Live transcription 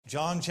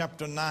John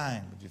chapter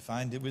 9. Would you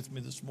find it with me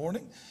this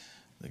morning?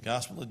 The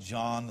Gospel of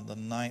John, the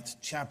 9th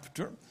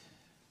chapter.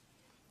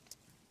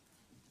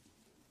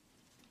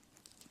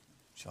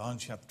 John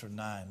chapter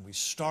 9. We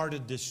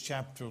started this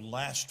chapter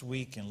last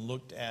week and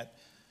looked at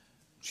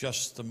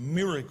just the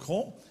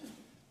miracle.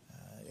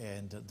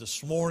 And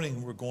this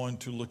morning we're going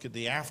to look at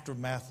the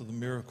aftermath of the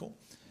miracle.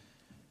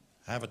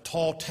 I have a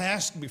tall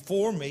task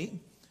before me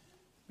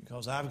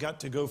because I've got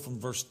to go from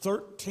verse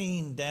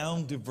 13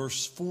 down to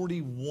verse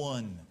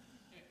 41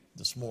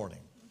 this morning.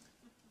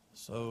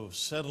 So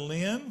settle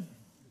in.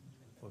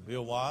 It'll be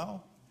a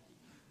while.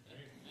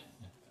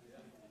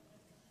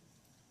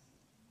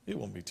 It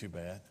won't be too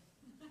bad.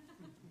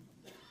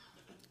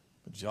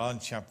 But John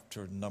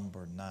chapter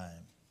number 9.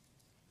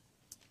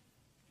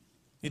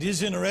 It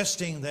is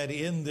interesting that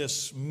in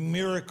this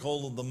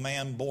miracle of the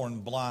man born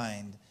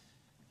blind,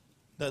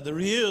 that there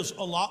is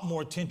a lot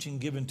more attention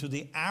given to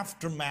the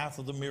aftermath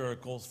of the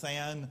miracle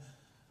than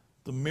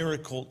the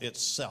miracle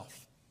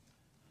itself.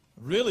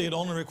 Really, it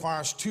only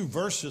requires 2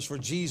 verses for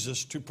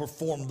Jesus to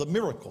perform the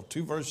miracle.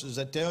 2 verses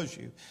that tells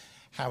you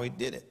how he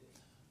did it.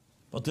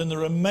 But then the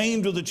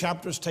remainder of the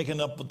chapter is taken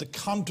up with the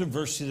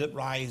controversy that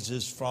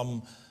rises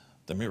from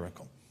the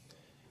miracle.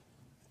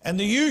 And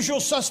the usual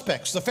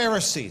suspects, the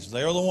Pharisees,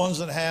 they are the ones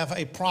that have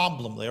a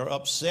problem. They are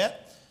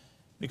upset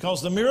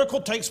because the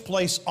miracle takes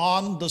place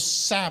on the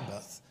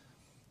Sabbath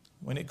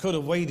when it could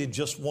have waited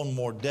just one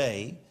more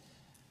day.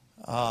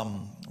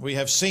 We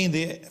have seen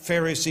the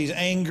Pharisees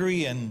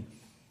angry and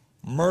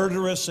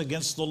murderous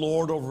against the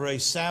Lord over a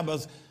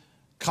Sabbath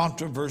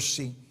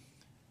controversy.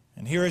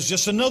 And here is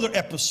just another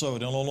episode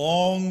in a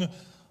long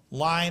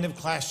line of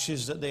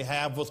clashes that they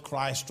have with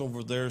Christ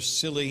over their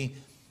silly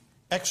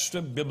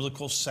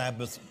extra-biblical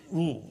Sabbath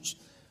rules.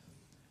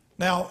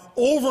 Now,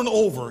 over and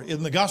over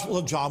in the Gospel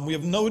of John, we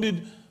have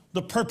noted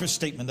the purpose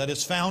statement that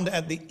is found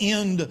at the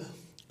end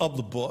of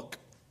the book.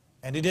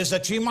 And it is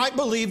that you might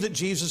believe that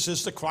Jesus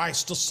is the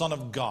Christ, the Son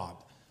of God.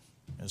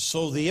 And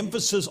so the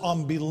emphasis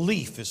on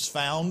belief is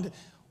found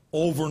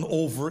over and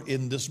over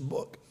in this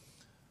book.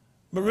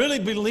 But really,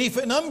 belief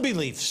and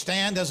unbelief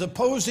stand as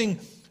opposing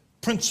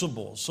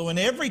principles. So in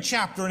every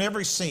chapter, in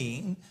every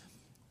scene,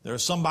 there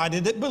is somebody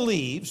that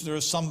believes, there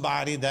is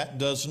somebody that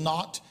does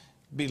not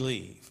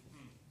believe.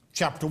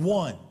 Chapter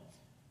 1,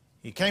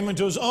 he came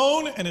into his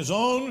own, and his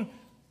own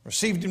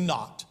received him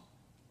not.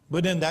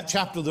 But in that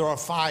chapter, there are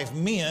 5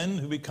 men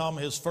who become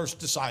his first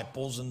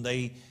disciples, and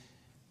they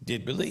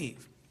did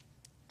believe.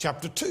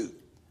 Chapter 2,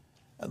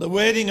 at the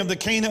wedding of the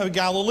Cana of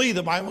Galilee,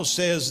 the Bible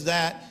says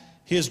that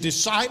his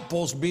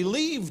disciples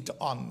believed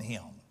on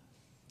him.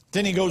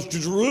 Then he goes to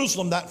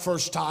Jerusalem that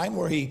first time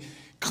where he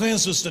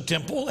cleanses the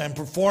temple and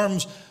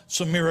performs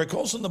some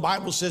miracles. And the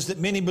Bible says that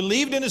many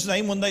believed in his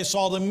name when they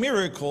saw the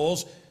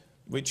miracles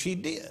which he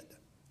did.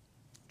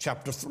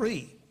 Chapter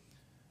 3,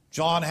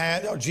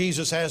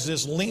 Jesus has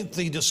this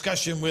lengthy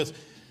discussion with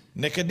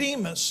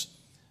Nicodemus.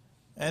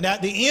 And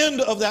at the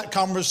end of that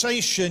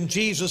conversation,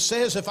 Jesus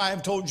says, if I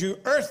have told you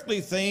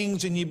earthly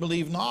things and ye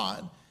believe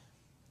not,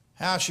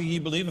 how shall ye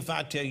believe if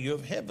I tell you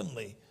of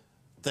heavenly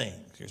things?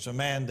 Here's a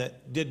man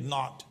that did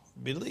not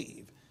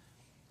believe.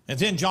 And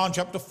then John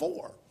chapter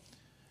 4,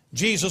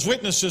 Jesus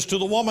witnesses to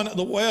the woman at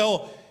the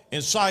well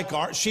in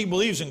Sychar. She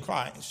believes in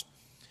Christ.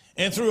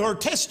 And through her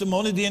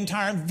testimony, the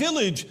entire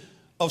village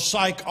of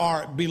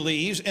Sychar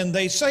believes. And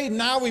they say,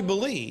 now we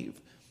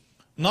believe,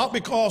 not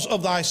because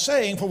of thy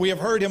saying, for we have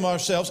heard him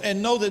ourselves,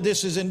 and know that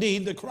this is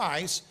indeed the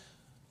Christ,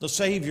 the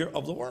Savior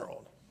of the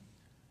world.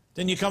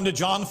 Then you come to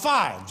John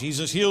 5.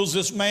 Jesus heals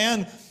this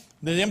man,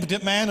 the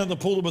impotent man in the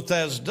pool of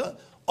Bethesda,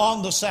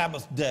 on the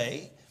Sabbath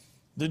day.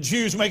 The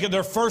Jews make it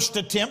their first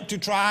attempt to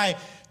try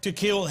to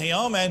kill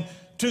him. And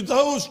to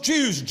those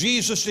Jews,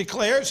 Jesus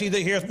declares, he that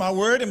heareth my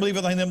word and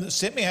believeth on him that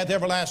sent me hath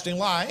everlasting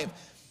life,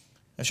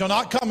 and shall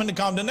not come into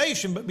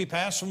condemnation, but be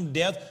passed from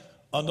death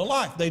unto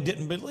life. They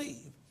didn't believe.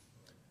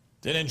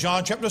 Then in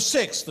John chapter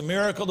 6, the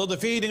miracle of the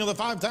feeding of the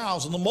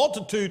 5,000, the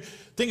multitude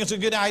think it's a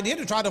good idea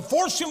to try to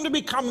force him to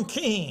become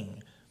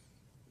king.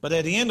 But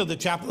at the end of the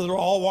chapter, they're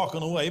all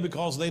walking away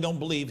because they don't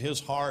believe his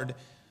hard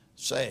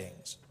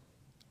sayings.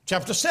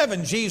 Chapter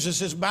 7,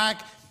 Jesus is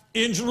back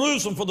in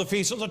Jerusalem for the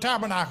Feast of the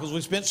Tabernacles.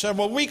 We spent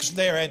several weeks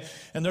there,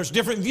 and there's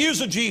different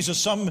views of Jesus.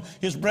 Some,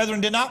 his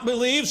brethren did not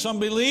believe, some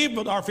believe,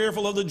 but are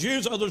fearful of the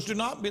Jews, others do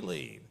not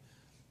believe.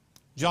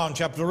 John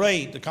chapter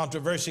 8, the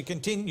controversy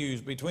continues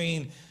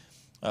between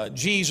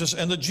Jesus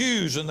and the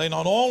Jews, and they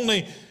not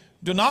only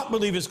do not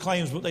believe his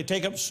claims, but they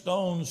take up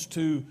stones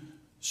to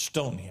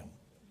stone him.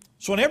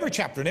 So in every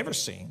chapter, in every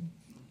scene,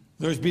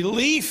 there's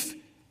belief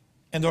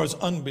and there's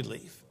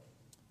unbelief.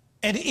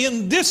 And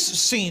in this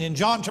scene, in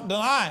John chapter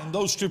 9,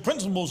 those 2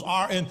 principles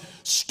are in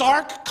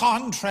stark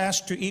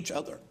contrast to each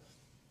other.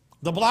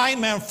 The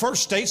blind man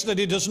first states that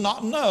he does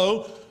not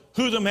know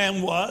who the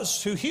man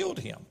was who healed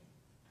him.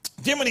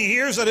 Then when he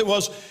hears that it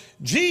was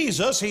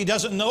Jesus, he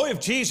doesn't know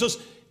if Jesus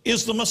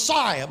is the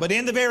Messiah. But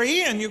in the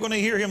very end, you're going to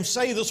hear him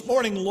say this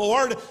morning,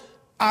 Lord,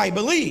 I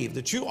believe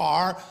that you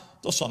are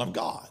the Son of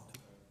God.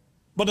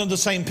 But in the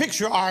same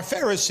picture are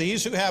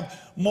Pharisees who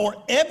have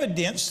more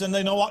evidence than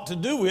they know what to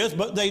do with,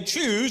 but they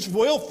choose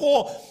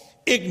willful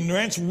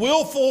ignorance,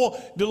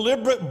 willful,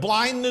 deliberate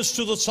blindness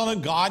to the Son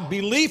of God,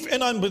 belief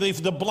and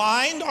unbelief. The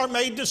blind are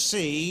made to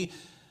see,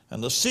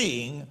 and the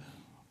seeing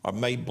are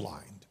made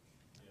blind.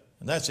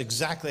 And that's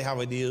exactly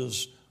how it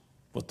is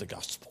with the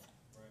gospel.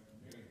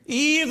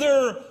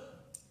 Either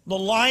the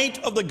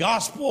light of the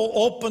gospel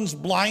opens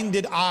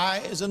blinded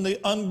eyes and the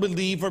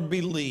unbeliever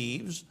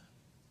believes,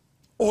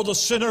 or the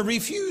sinner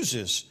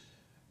refuses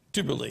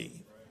to believe.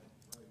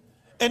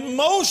 And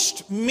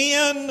most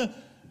men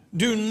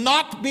do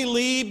not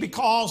believe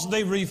because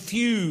they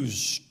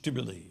refuse to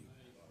believe.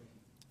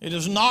 It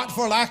is not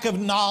for lack of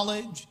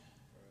knowledge.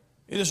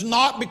 It is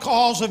not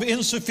because of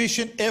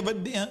insufficient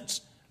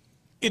evidence.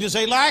 It is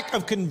a lack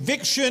of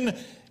conviction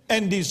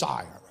and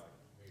desire.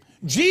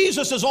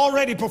 Jesus has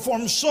already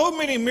performed so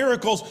many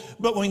miracles,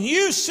 but when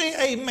you see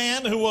a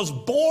man who was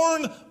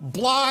born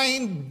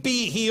blind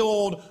be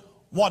healed,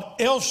 what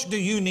else do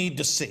you need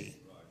to see?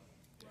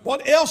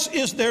 What else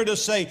is there to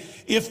say?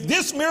 If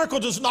this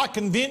miracle does not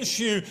convince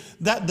you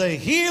that the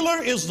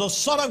healer is the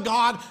Son of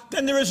God,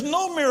 then there is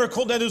no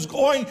miracle that is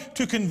going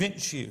to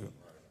convince you.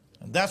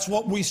 And that's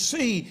what we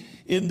see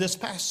in this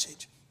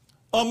passage.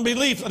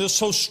 Unbelief that is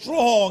so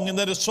strong and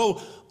that is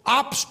so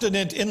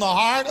obstinate in the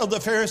heart of the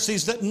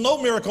Pharisees that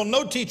no miracle,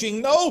 no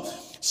teaching, no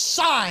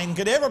sign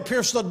could ever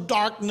pierce the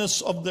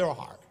darkness of their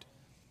heart.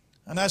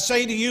 And I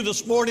say to you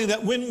this morning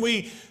that when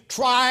we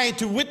try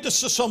to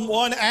witness to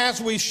someone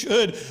as we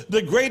should,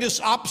 the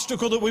greatest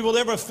obstacle that we will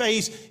ever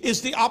face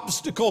is the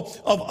obstacle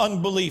of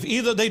unbelief.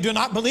 Either they do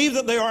not believe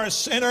that they are a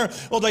sinner,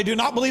 or they do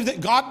not believe that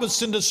God would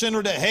send a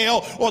sinner to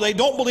hell, or they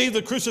don't believe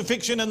the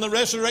crucifixion and the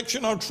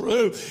resurrection are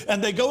true,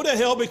 and they go to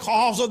hell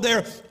because of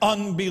their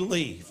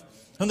unbelief.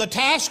 And the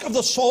task of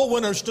the soul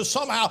winner is to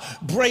somehow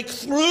break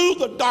through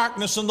the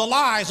darkness and the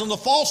lies and the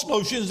false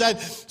notions that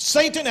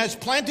Satan has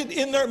planted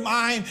in their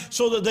mind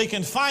so that they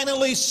can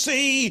finally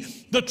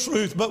see the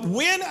truth. But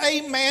when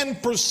a man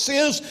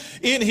persists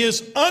in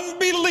his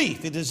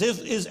unbelief, it is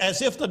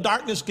as if the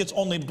darkness gets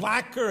only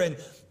blacker and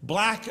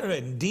blacker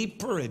and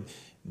deeper and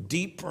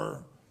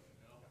deeper.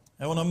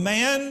 And when a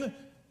man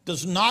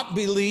does not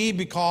believe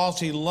because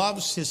he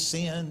loves his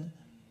sin,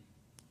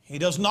 he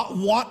does not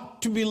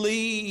want to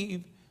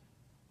believe,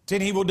 then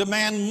he will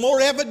demand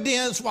more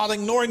evidence while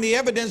ignoring the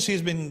evidence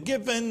he's been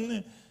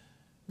given,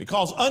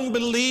 because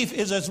unbelief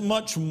is as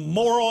much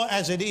moral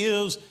as it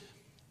is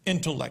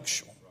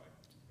intellectual.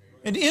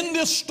 And in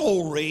this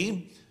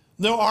story,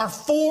 there are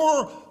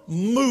four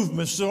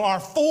movements, there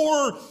are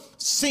four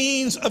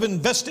scenes of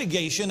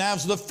investigation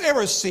as the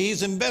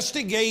Pharisees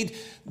investigate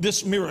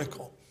this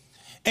miracle.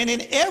 And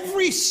in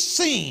every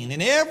scene,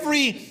 in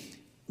every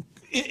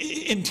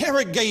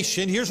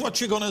interrogation, here's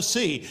what you're going to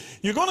see.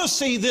 You're going to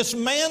see this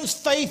man's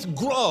faith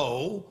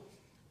grow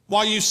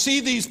while you see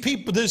these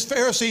people, these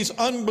Pharisees'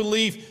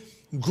 unbelief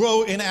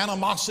grow in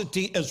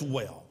animosity as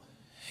well.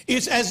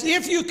 It's as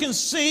if you can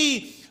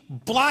see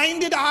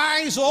blinded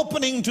eyes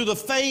opening to the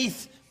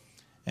faith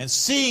and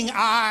seeing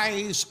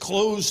eyes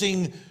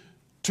closing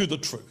to the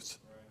truth.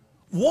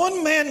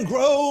 One man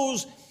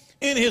grows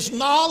in his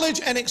knowledge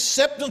and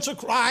acceptance of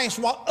Christ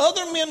while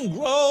other men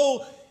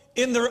grow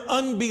in their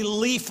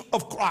unbelief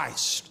of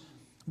Christ.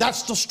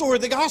 That's the story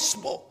of the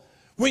gospel.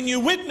 When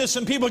you witness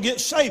and people get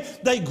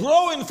saved, they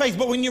grow in faith,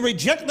 but when you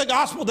reject the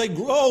gospel, they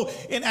grow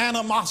in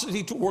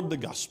animosity toward the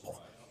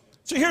gospel.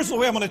 So here's the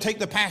way I'm going to take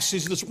the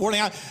passage this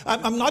morning.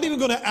 I'm not even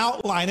going to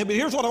outline it, but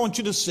here's what I want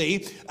you to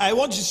see. I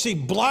want you to see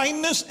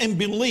blindness and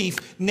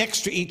belief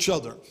next to each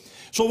other.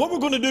 So what we're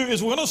going to do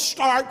is we're going to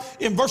start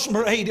in verse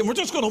number 8, and we're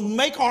just going to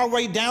make our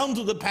way down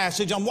to the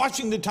passage. I'm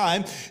watching the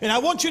time, and I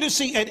want you to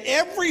see at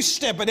every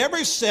step,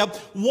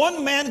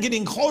 one man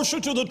getting closer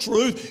to the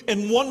truth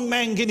and one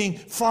man getting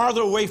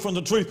farther away from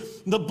the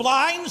truth. The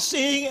blind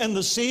seeing and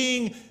the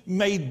seeing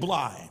made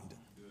blind.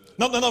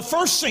 Now, the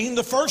first scene,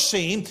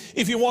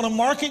 if you want to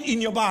mark it in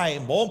your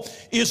Bible,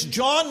 is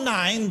John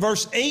 9,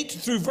 verse 8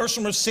 through verse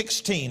number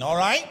 16, all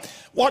right?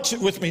 Watch it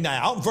with me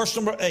now, verse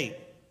number 8.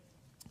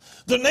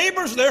 The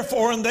neighbors,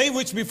 therefore, and they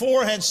which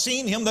before had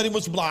seen him that he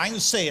was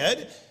blind,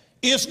 said,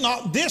 Is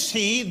not this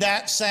he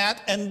that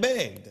sat and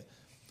begged?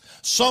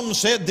 Some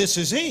said, This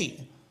is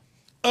he.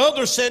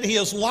 Others said, He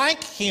is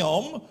like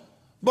him.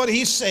 But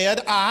he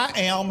said, I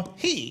am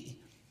he.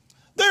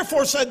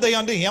 Therefore said they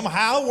unto him,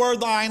 How were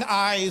thine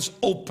eyes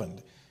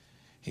opened?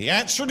 He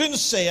answered and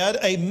said,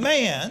 A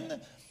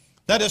man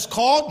that is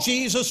called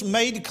Jesus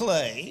made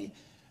clay,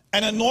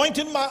 and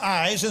anointed my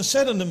eyes, and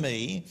said unto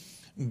me,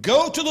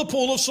 Go to the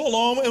pool of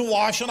Siloam and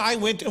wash. And I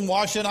went and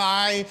washed, and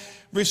I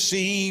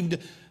received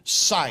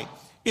sight.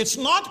 It's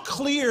not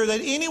clear that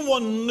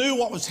anyone knew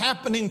what was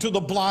happening to the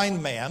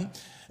blind man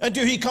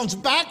until he comes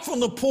back from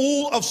the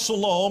pool of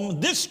Siloam,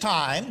 this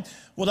time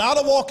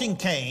without a walking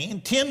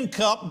cane, tin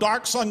cup,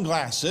 dark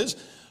sunglasses.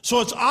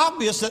 So it's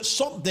obvious that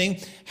something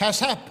has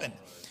happened.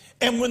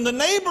 And when the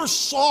neighbors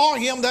saw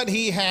him that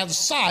he had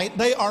sight,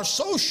 they are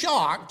so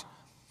shocked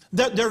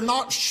that they're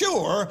not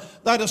sure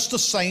that it's the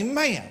same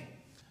man.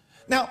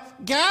 Now,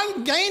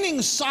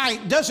 gaining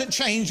sight doesn't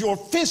change your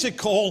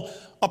physical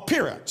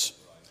appearance.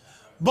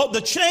 But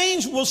the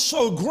change was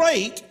so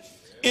great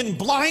in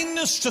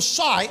blindness to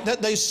sight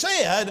that they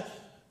said,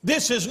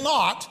 this is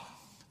not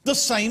the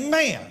same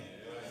man.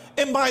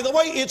 And by the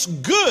way, it's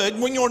good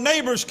when your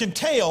neighbors can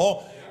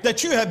tell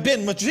that you have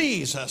been with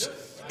Jesus.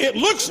 It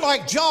looks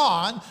like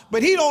John,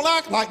 but he don't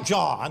act like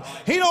John.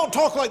 He don't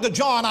talk like the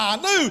John I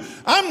knew.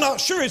 I'm not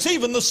sure it's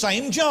even the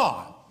same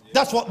John.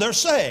 That's what they're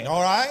saying,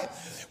 all right?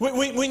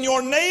 When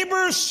your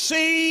neighbors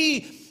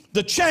see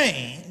the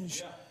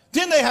change,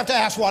 then they have to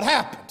ask what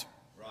happened.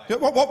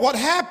 What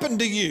happened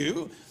to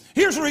you?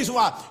 Here's the reason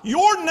why.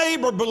 Your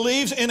neighbor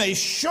believes in a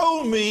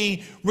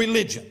show-me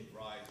religion.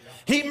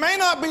 He may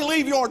not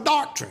believe your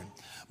doctrine,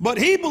 but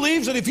he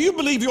believes that if you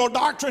believe your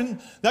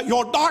doctrine, that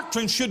your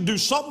doctrine should do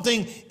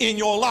something in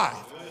your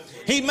life.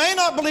 He may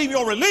not believe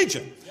your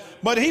religion,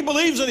 but he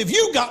believes that if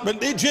you got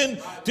religion,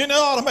 then it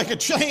ought to make a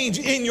change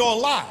in your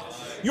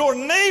life. Your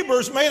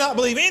neighbors may not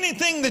believe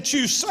anything that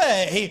you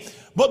say,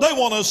 but they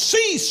want to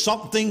see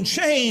something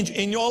change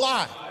in your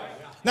life.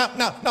 Now,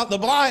 the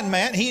blind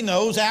man, he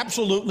knows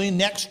absolutely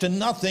next to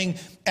nothing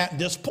at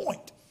this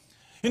point.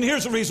 And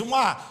here's the reason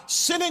why.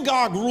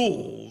 Synagogue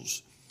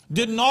rules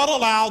did not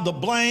allow the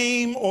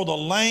blame or the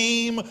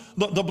lame,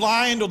 the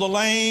blind or the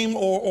lame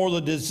or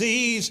the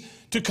disease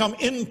to come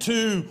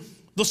into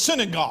the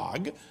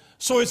synagogue.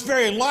 So it's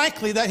very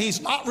likely that he's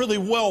not really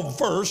well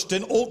versed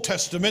in Old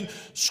Testament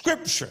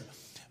scripture.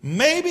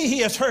 Maybe he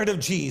has heard of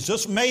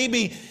Jesus,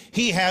 maybe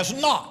he has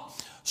not.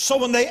 So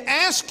when they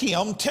ask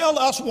him, tell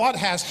us what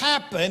has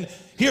happened,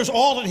 here's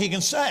all that he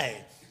can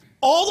say.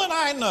 All that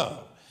I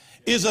know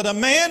is that a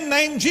man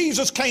named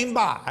Jesus came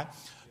by,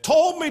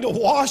 told me to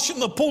wash in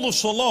the pool of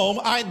Siloam.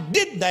 I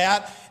did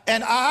that,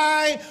 and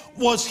I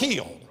was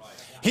healed.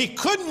 He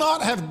could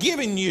not have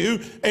given you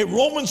a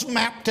Romans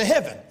map to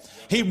heaven.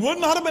 He would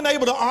not have been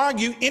able to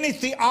argue any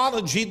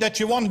theology that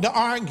you wanted to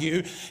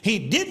argue. He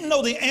didn't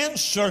know the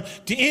answer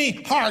to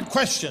any hard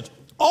questions.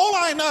 All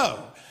I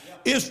know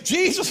is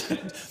Jesus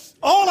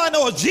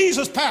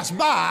passed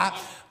by.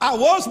 I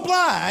was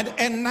blind,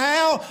 and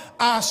now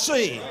I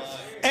see.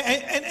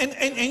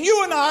 And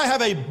you and I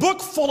have a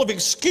book full of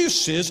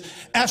excuses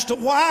as to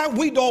why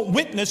we don't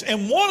witness,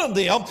 and one of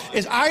them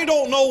is I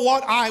don't know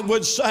what I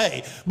would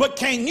say. But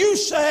can you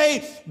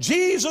say,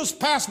 Jesus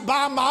passed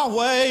by my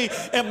way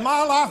and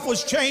my life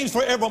was changed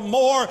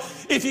forevermore?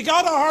 If you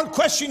got a hard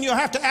question, you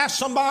have to ask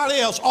somebody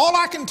else. All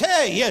I can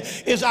tell you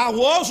is I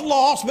was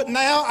lost, but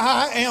now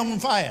I am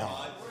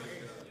found.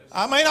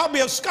 I may not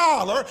be a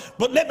scholar,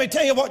 but let me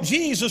tell you what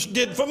Jesus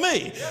did for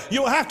me.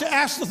 You'll have to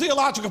ask the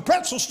theological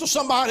pretzels to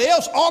somebody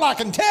else. All I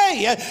can tell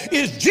you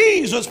is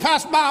Jesus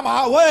passed by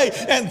my way,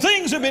 and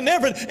things have been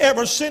different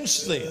ever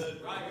since then.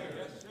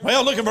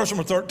 Well, look at verse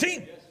number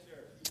 13.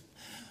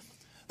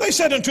 They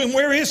said unto him,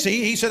 where is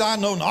he? He said, I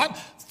know not.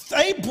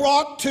 They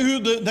brought to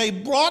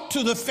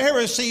the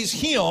Pharisees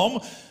him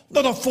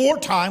that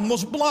aforetime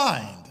was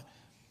blind.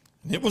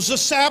 It was the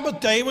Sabbath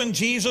day when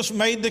Jesus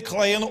made the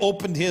clay and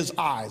opened his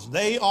eyes.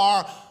 They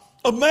are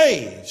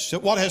amazed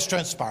at what has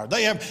transpired.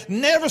 They have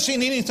never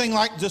seen anything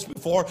like this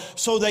before,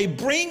 so they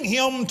bring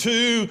him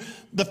to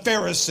the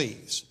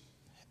Pharisees.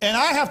 And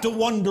I have to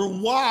wonder,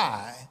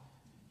 why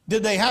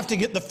did they have to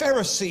get the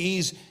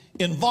Pharisees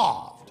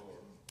involved?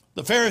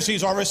 The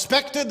Pharisees are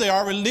respected, they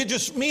are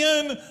religious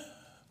men,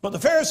 but the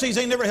Pharisees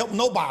ain't never helped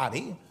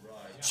nobody.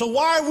 So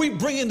why are we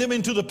bringing them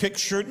into the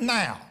picture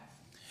now?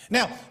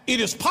 Now, it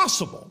is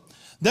possible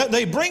that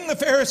they bring the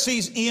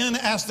Pharisees in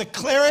as the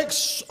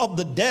clerics of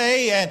the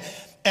day,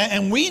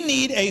 and we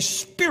need a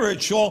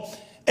spiritual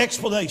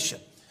explanation.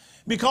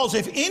 Because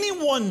if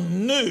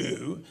anyone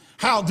knew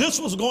how this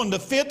was going to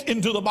fit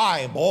into the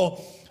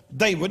Bible,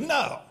 they would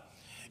know.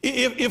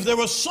 If there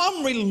was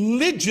some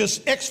religious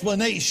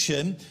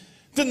explanation,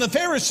 then the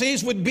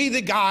Pharisees would be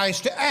the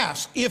guys to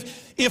ask.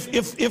 If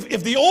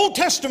the Old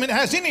Testament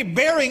has any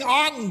bearing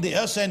on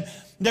this, and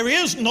there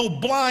is no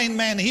blind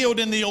man healed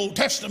in the Old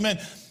Testament,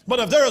 but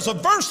if there is a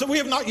verse that we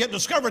have not yet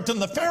discovered, then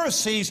the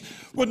Pharisees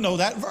would know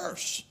that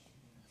verse.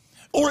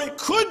 Or it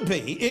could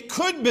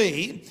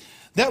be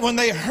that when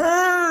they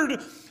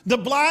heard the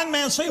blind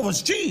man say it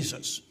was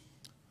Jesus,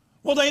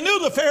 well, they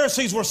knew the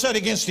Pharisees were set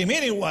against him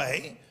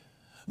anyway.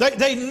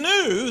 They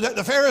knew that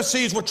the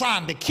Pharisees were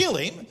trying to kill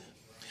him.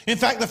 In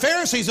fact, the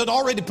Pharisees had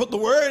already put the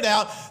word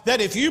out that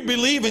if you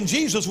believe in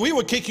Jesus, we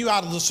would kick you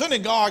out of the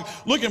synagogue.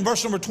 Look in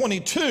verse number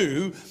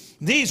 22.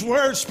 These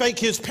words spake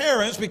his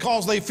parents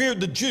because they feared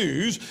the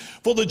Jews,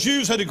 for the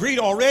Jews had agreed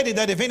already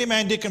that if any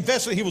man did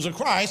confess that he was a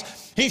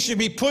Christ, he should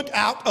be put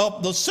out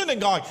of the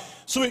synagogue.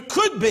 So it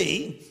could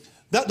be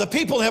that the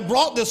people have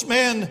brought this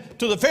man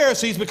to the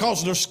Pharisees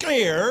because they're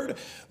scared,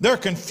 they're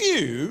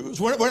confused.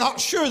 We're not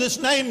sure. This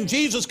name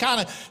Jesus kind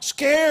of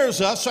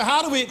scares us. So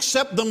how do we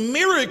accept the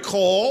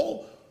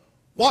miracle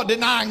while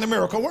denying the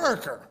miracle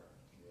worker?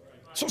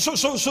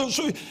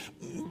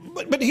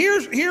 But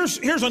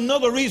here's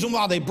another reason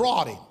why they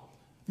brought him.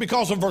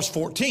 Because of verse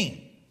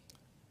 14.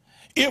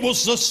 It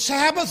was the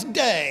Sabbath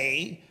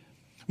day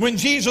when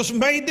Jesus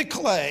made the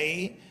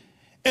clay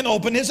and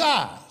opened his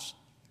eyes.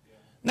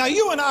 Now,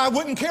 you and I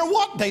wouldn't care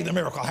what day the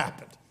miracle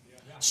happened.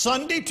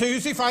 Sunday,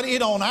 Tuesday, Friday, it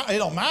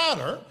don't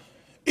matter.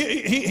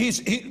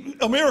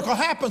 A miracle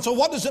happened, so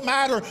what does it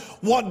matter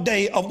what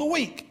day of the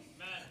week?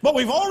 But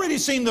we've already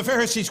seen the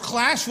Pharisees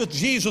clash with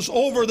Jesus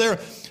over their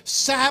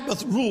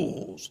Sabbath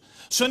rules.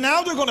 So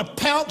now they're going to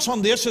pounce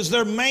on this as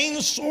their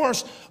main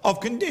source of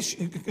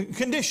condition.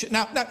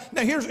 Now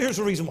here's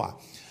the reason why.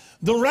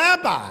 The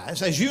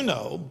rabbis, as you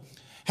know,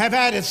 have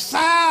added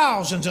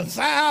thousands and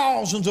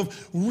thousands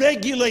of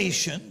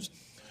regulations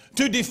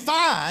to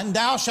define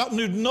thou shalt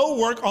do no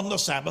work on the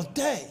Sabbath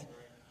day.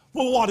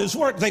 Well, what is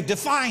work? They've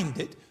defined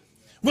it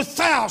with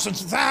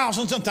thousands and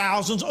thousands and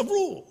thousands of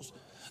rules.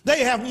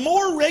 They have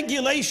more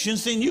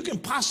regulations than you can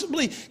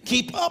possibly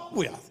keep up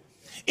with.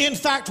 In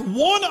fact,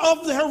 one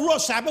of their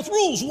Sabbath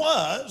rules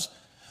was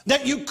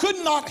that you could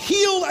not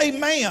heal a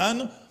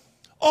man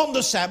on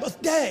the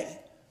Sabbath day.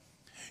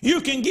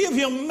 You can give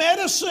him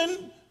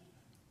medicine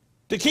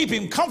to keep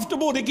him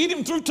comfortable, to get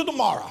him through to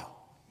tomorrow.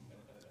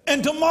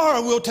 And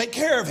tomorrow we'll take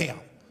care of him.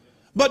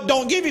 But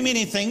don't give him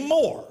anything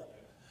more.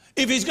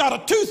 If he's got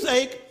a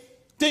toothache,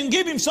 then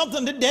give him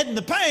something to deaden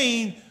the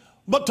pain,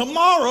 but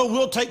tomorrow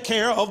we'll take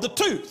care of the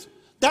tooth.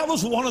 That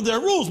was one of their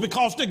rules,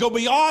 because to go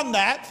beyond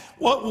that,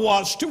 what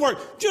was to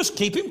work? Just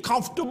keep him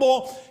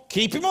comfortable,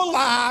 keep him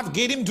alive,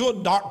 get him to a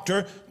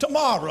doctor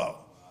tomorrow.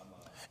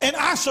 And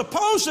I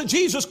suppose that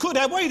Jesus could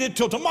have waited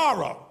till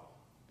tomorrow.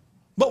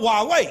 But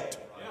why wait?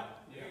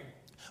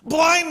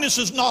 Blindness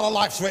is not a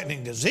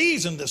life-threatening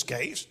disease in this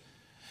case.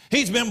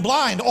 He's been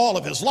blind all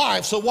of his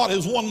life, so what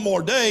is one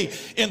more day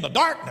in the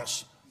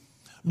darkness?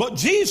 But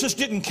Jesus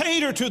didn't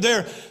cater to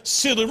their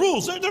silly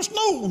rules. There's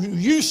no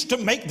use to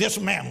make this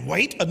man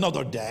wait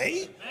another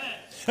day.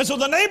 And so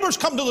the neighbors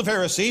come to the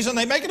Pharisees and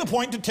they make it a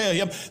point to tell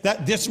him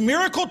that this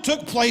miracle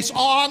took place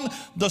on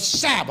the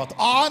Sabbath,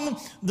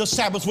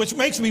 which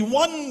makes me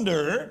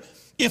wonder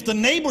if the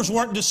neighbors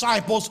weren't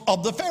disciples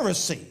of the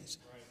Pharisees,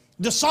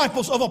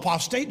 disciples of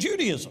apostate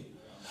Judaism.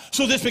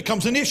 So this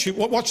becomes an issue.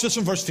 Watch this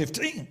in verse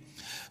 15.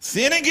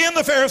 Then again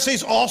the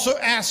Pharisees also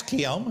asked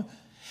him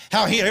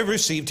how he had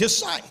received his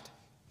sight.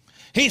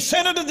 He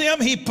said unto them,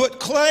 he put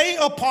clay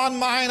upon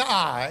mine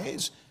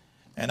eyes,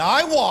 and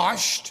I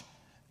washed,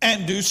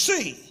 and do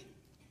see.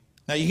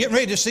 Now you get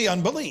ready to see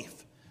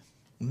unbelief.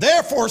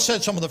 Therefore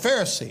said some of the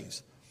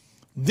Pharisees,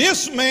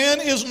 this man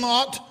is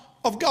not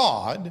of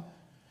God,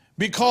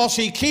 because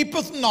he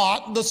keepeth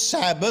not the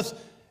Sabbath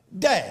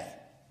day.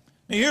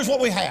 Now here's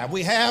what we have.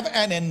 We have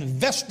an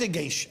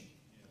investigation.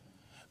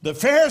 The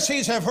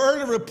Pharisees have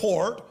heard a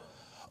report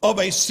of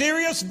a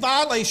serious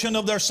violation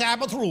of their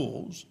Sabbath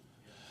rules.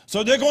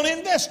 So they're going to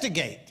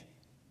investigate.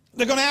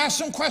 They're going to ask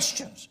some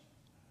questions.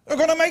 They're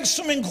going to make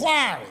some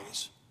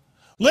inquiries.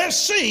 Let's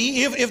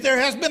see if there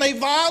has been a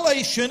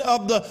violation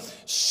of the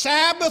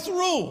Sabbath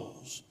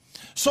rules.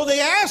 So they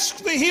ask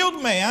the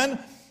healed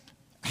man,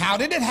 how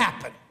did it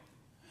happen?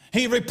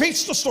 He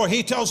repeats the story.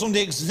 He tells them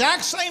the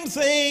exact same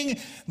thing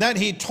that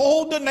he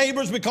told the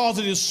neighbors, because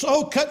it is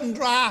so cut and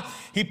dry.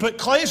 He put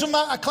clay in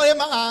my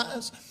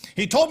eyes.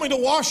 He told me to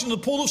wash in the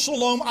pool of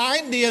Siloam.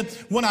 I did.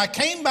 When I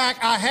came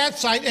back, I had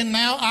sight, and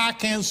now I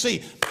can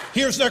see.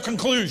 Here's their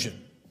conclusion.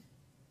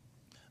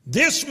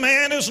 This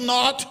man is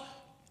not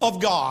of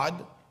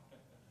God,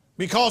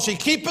 because he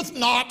keepeth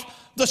not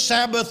the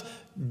Sabbath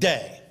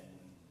day.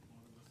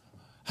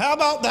 How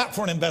about that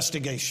for an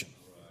investigation?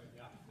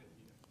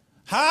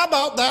 How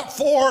about that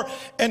for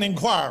an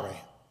inquiry?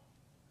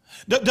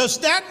 Does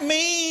that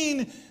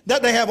mean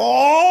that they have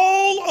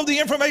all of the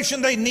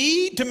information they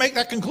need to make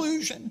that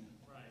conclusion?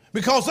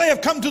 Because they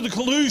have come to the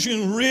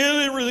conclusion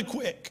really, really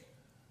quick.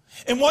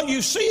 And what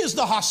you see is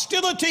the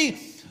hostility,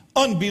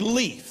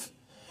 unbelief.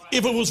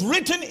 If it was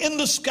written in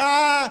the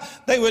sky,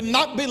 they would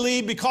not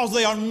believe, because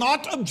they are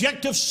not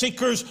objective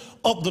seekers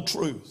of the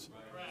truth.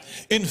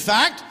 In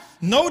fact,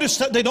 notice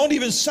that they don't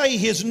even say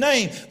his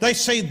name. They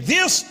say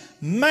this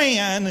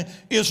man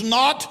is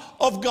not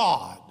of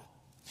God.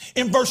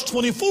 In verse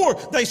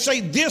 24, they say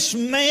this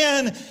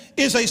man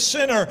is a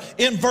sinner.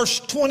 In verse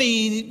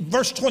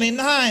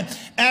 29,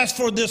 as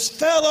for this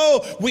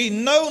fellow, we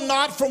know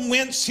not from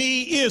whence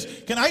he is.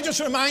 Can I just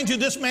remind you,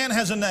 this man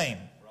has a name.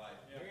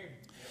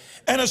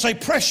 And it's a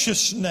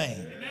precious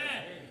name.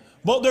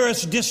 But there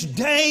is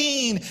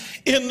disdain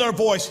in their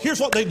voice. Here's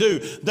what they do.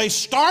 They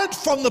start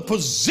from the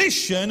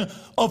position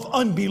of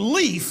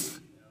unbelief,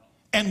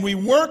 and we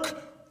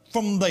work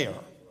from there.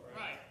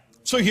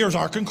 So here's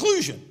our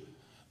conclusion.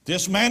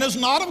 This man is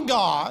not of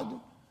God,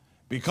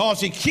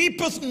 because he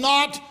keepeth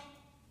not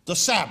the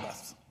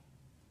Sabbath.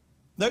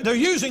 They're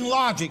using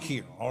logic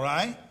here, all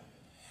right?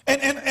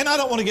 And I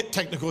don't want to get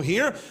technical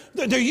here.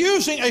 They're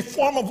using a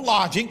form of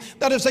logic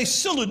that is a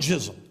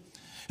syllogism.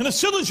 And a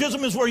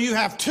syllogism is where you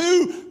have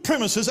two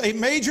premises, a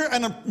major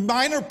and a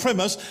minor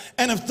premise,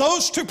 and if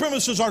those two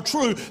premises are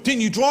true,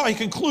 then you draw a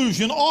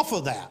conclusion off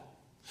of that.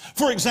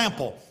 For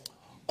example,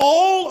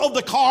 all of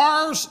the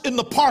cars in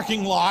the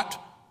parking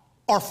lot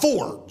are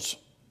Fords.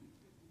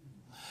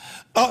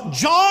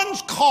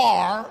 John's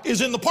car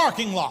is in the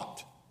parking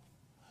lot.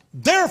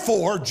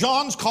 Therefore,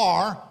 John's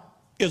car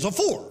is a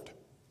ford.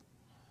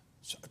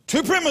 So,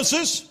 two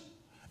premises,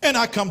 and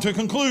I come to a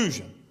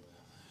conclusion.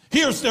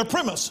 Here's their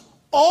premise.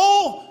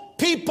 All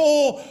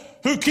people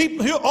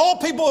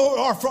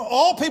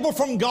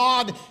from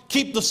God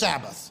keep the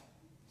Sabbath.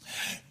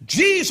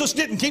 Jesus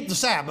didn't keep the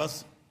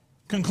Sabbath.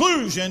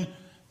 Conclusion,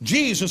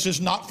 Jesus is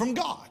not from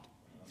God.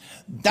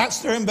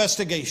 That's their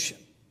investigation.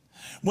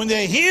 When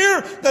they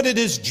hear that it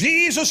is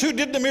Jesus who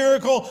did the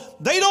miracle,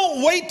 they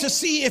don't wait to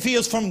see if he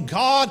is from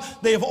God.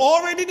 They have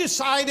already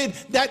decided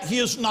that he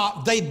is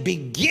not. They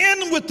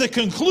begin with the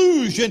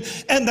conclusion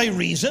and they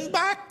reason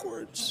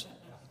backwards.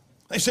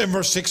 They say in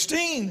verse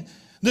 16,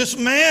 this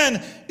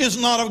man is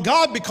not of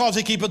God because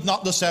he keepeth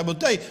not the Sabbath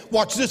day.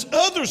 Watch this.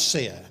 Others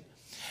said,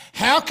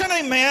 how can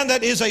a man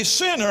that is a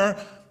sinner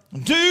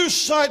do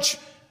such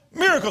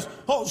miracles?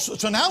 Oh,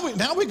 so now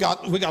we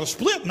got a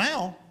split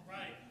now.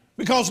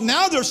 Because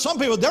now there's some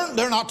people,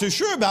 they're not too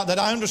sure about that.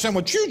 I understand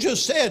what you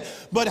just said,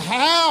 but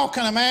how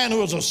can a man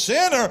who is a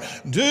sinner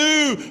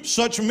do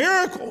such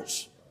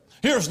miracles?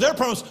 Here's their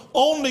premise.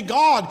 Only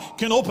God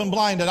can open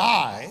blinded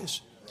eyes.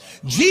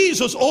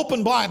 Jesus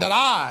opened blinded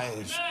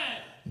eyes.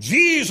 Amen.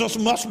 Jesus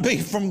must be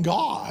from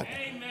God.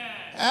 Amen.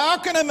 How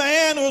can a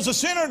man who is a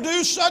sinner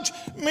do such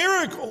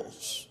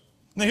miracles?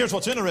 Now here's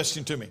what's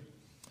interesting to me.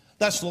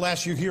 That's the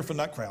last you hear from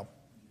that crowd.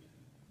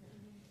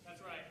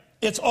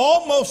 It's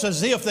almost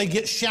as if they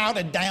get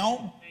shouted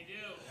down. They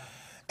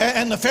do.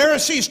 And the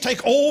Pharisees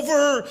take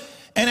over.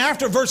 And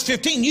after verse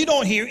 15, you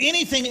don't hear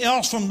anything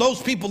else from those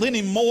people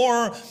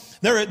anymore.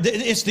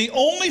 It's the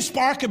only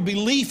spark of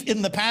belief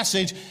in the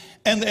passage.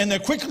 And they're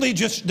quickly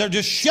they're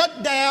just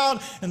shut down.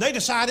 And they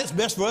decide it's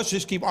best for us to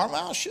just keep our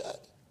mouths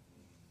shut.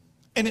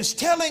 And it's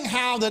telling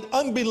how that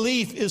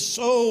unbelief is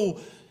so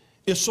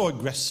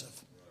aggressive.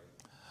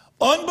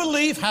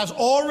 Unbelief has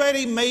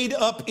already made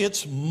up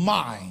its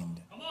mind.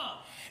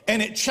 And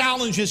it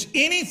challenges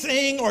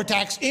anything or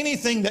attacks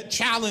anything that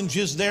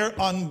challenges their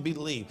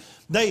unbelief.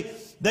 They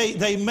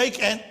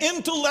make an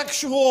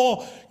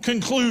intellectual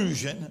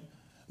conclusion.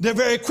 They're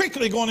very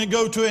quickly going to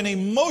go to an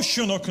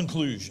emotional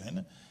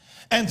conclusion.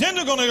 And then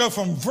they're going to go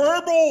from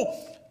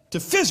verbal to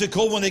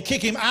physical when they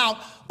kick him out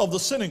of the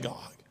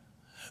synagogue.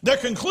 Their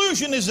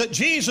conclusion is that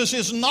Jesus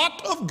is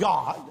not of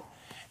God.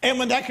 And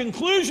when that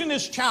conclusion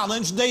is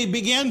challenged, they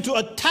begin to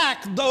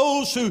attack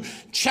those who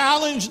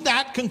challenge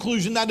that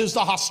conclusion. That is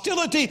the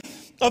hostility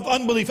of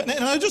unbelief. And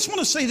I just want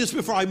to say this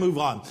before I move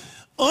on.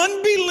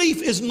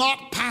 Unbelief is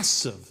not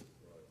passive.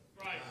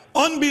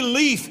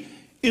 Unbelief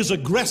is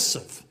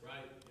aggressive.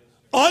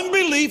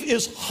 Unbelief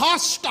is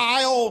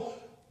hostile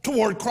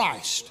toward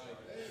Christ.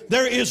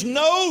 There is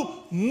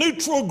no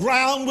neutral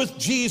ground with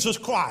Jesus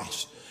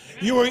Christ.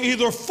 You are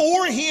either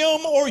for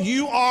him or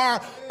you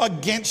are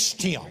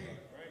against him.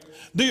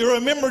 Do you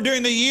remember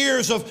during the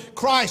years of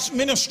Christ's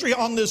ministry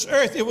on this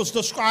earth, it was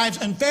the scribes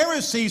and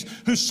Pharisees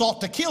who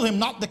sought to kill him,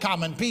 not the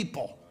common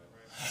people.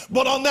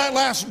 But on that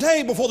last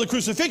day before the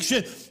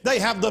crucifixion, they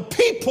have the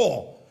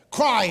people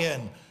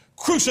crying,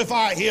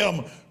 crucify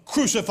him,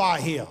 crucify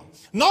him.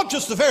 Not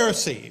just the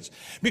Pharisees,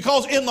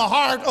 because in the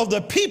heart of the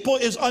people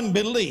is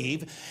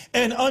unbelief,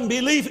 and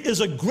unbelief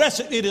is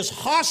aggressive, it is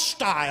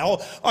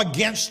hostile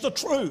against the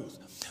truth.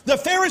 The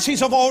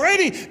Pharisees have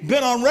already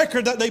been on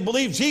record that they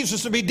believe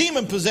Jesus to be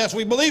demon-possessed.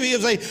 We believe he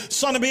is a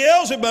son of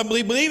Beelzebub.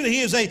 We believe that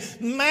he is a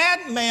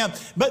madman.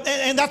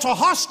 And that's a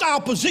hostile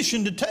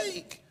position to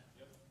take.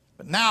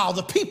 But now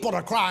the people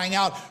are crying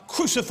out,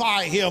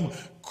 crucify him,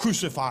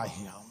 crucify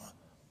him.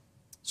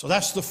 So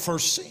that's the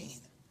first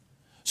scene.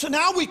 So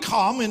now we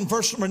come in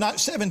verse number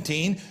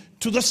 17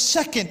 to the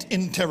second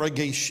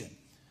interrogation.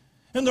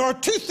 And there are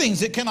two things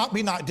that cannot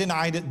be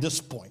denied at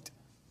this point.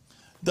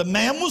 The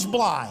man was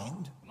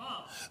blind.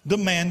 The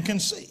man can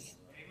see.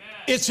 Amen.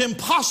 It's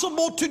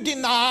impossible to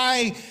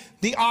deny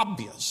the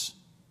obvious.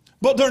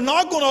 But they're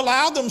not going to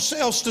allow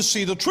themselves to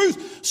see the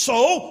truth.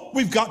 So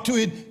we've got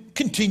to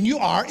continue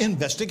our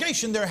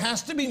investigation. There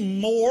has to be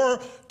more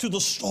to the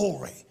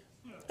story.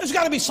 There's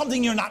got to be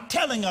something you're not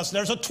telling us.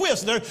 There's a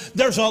twist.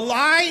 There's a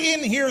lie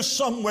in here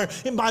somewhere.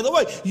 And by the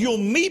way, you'll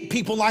meet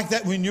people like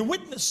that when you're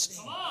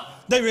witnessing.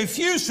 They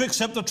refuse to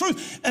accept the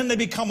truth and they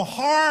become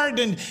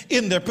hardened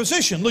in their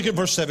position. Look at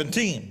verse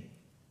 17.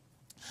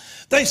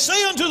 They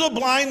say unto the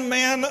blind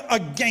man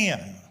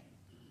again,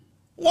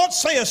 what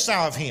sayest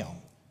thou of him,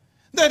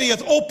 that he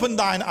hath opened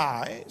thine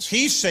eyes?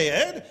 He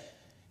said,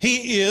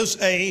 he is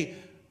a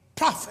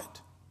prophet.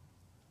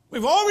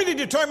 We've already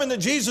determined that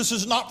Jesus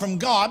is not from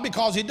God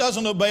because he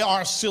doesn't obey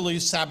our silly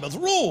Sabbath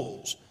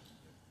rules.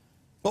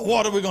 But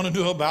what are we going to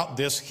do about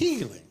this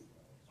healing?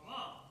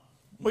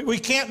 We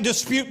can't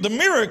dispute the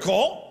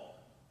miracle.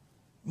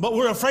 But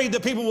we're afraid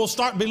that people will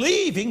start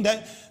believing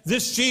that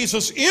this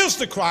Jesus is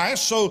the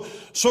Christ, so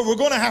we're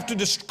going to have to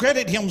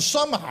discredit him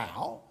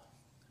somehow.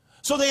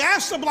 So they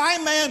asked the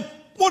blind man,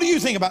 what do you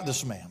think about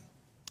this man?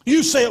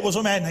 You say it was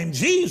a man named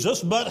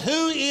Jesus, but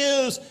who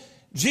is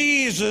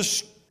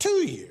Jesus to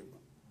you?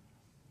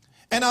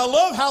 And I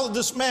love how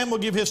this man will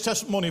give his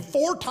testimony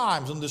 4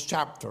 times in this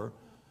chapter,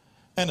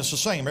 and it's the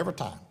same every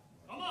time.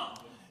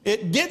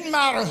 It didn't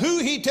matter who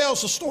he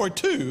tells the story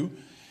to.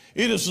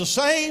 It is the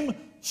same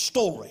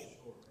story.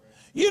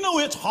 You know,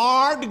 it's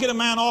hard to get a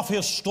man off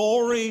his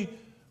story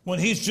when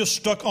he's just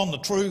stuck on the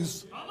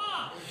truth.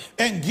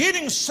 And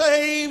getting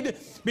saved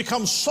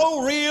becomes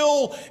so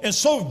real and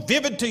so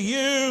vivid to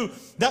you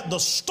that the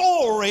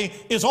story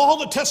is all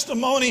the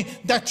testimony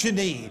that you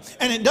need.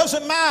 And it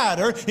doesn't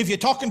matter if you're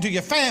talking to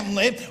your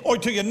family or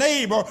to your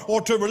neighbor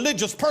or to a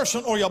religious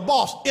person or your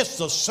boss. It's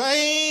the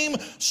same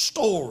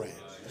story.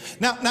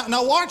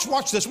 Now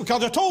watch this,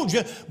 because I told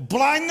you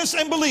blindness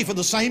and belief at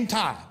the same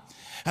time.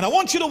 And I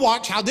want you to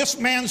watch how this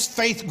man's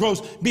faith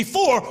grows.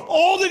 Before,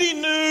 all that he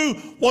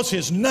knew was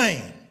his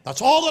name.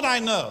 That's all that I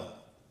know.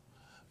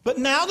 But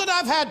now that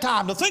I've had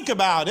time to think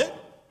about it,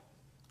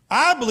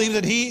 I believe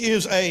that he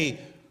is a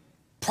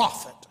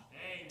prophet.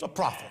 A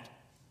prophet.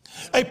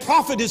 A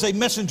prophet is a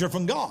messenger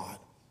from God.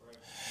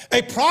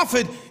 A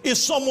prophet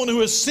is someone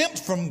who is sent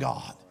from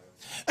God.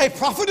 A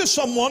prophet is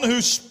someone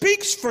who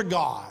speaks for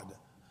God.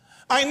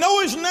 I know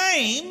his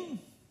name,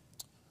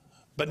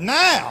 but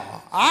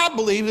now I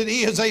believe that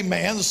he is a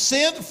man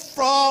sent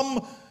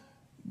from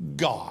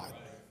God.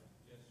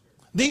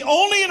 The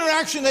only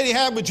interaction that he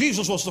had with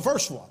Jesus was the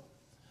first one.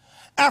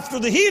 After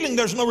the healing,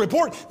 there's no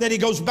report that he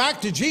goes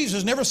back to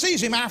Jesus, never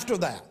sees him after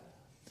that.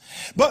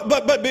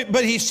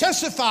 But he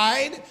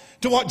testified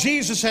to what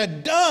Jesus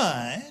had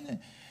done.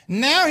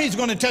 Now he's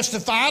going to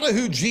testify to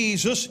who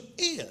Jesus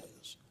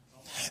is.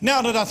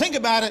 Now that I think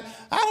about it,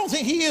 I don't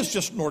think he is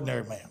just an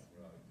ordinary man.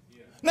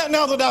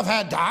 Now that I've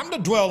had time to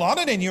dwell on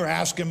it, and you're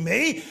asking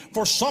me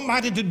for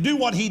somebody to do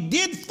what he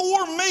did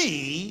for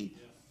me,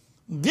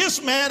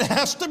 this man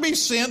has to be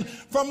sent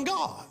from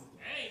God.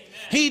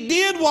 He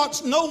did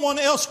what no one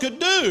else could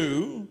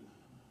do,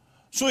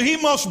 so he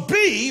must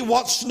be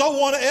what no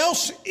one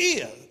else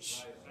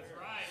is.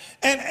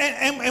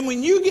 And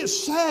when you get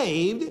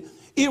saved,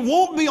 it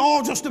won't be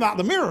all just about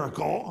the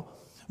miracle,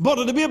 but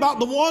it'll be about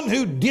the one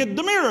who did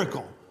the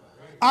miracle.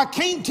 I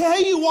can't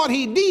tell you what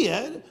he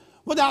did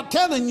without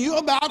telling you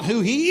about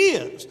who he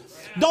is.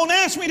 Don't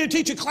ask me to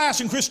teach a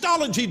class in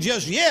Christology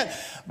just yet,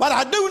 but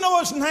I do know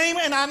his name,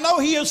 and I know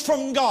he is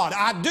from God.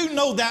 I do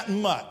know that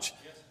much.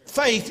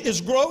 Faith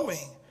is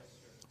growing.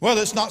 Well,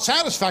 it's not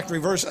satisfactory.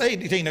 Verse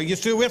 18, are you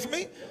still with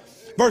me?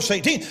 Verse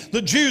 18,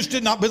 the Jews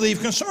did not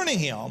believe concerning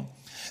him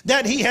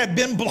that he had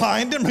been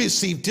blind and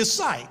received his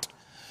sight,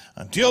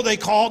 until they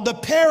called the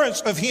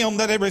parents of him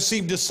that had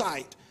received his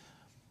sight.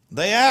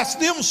 They asked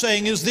them,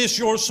 saying, is this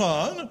your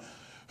son,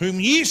 whom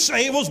ye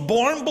say was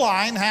born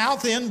blind? How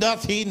then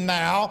doth he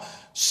now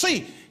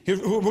see?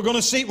 We're going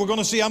to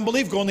see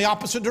unbelief going the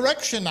opposite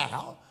direction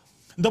now.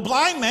 The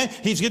blind man,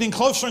 he's getting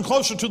closer and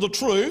closer to the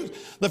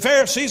truth. The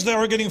Pharisees, they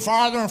are getting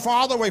farther and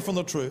farther away from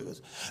the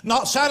truth.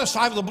 Not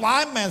satisfied with the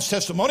blind man's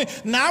testimony,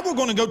 now we're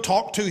going to go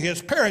talk to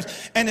his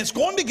parents, and it's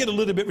going to get a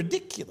little bit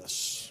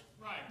ridiculous.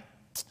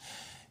 Right.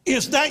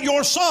 Is that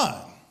your son?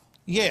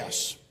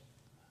 Yes.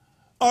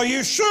 Are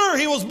you sure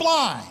he was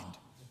blind?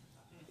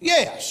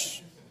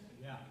 Yes.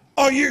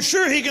 Are you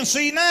sure he can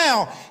see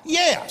now?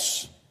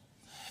 Yes.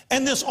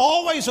 And this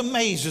always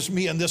amazes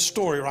me in this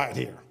story right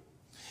here.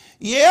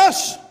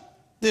 Yes,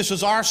 this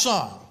is our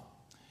son.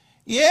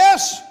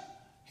 Yes,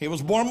 he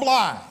was born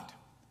blind.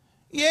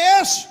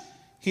 Yes,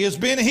 he has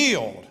been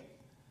healed.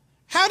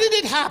 How did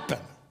it happen?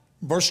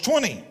 Verse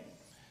 20.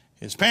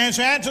 His parents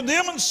answered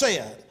them and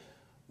said,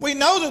 we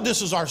know that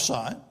this is our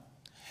son,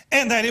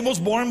 and that he was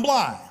born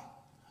blind.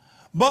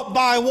 But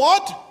by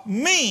what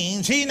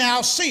means he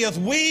now seeth,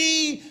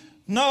 we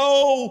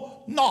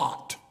know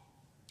not.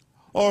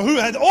 Or who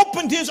had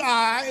opened his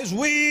eyes,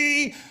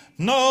 we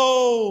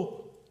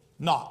know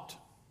not.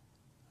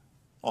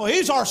 Oh,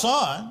 he's our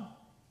son.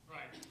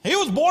 Right. He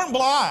was born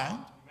blind.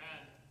 Amen.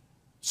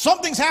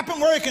 Something's happened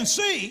where he can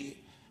see.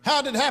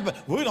 How did it happen?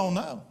 We don't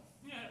know.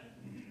 Yeah.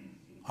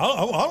 I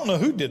don't know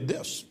who did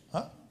this.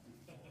 Huh?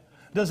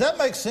 Does that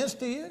make sense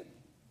to you?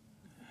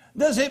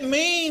 Does it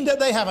mean that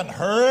they haven't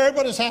heard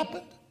what has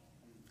happened?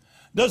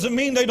 Does it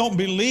mean they don't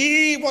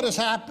believe what has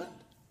happened?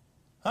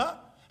 Huh?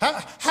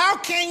 How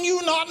can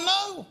you not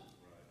know?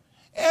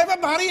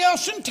 Everybody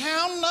else in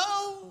town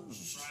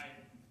knows.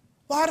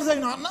 Why do they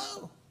not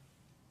know?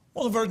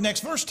 Well, the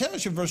next verse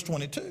tells you, verse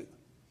 22.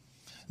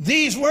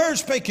 These words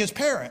spake his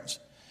parents,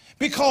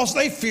 because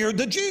they feared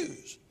the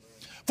Jews.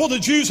 For the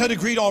Jews had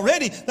agreed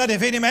already that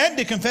if any man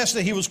did confess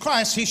that he was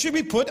Christ, he should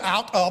be put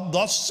out of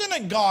the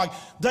synagogue.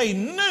 They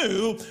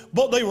knew,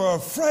 but they were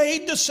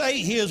afraid to say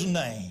his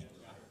name.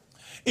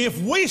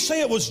 If we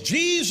say it was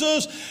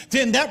Jesus,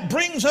 then that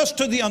brings us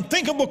to the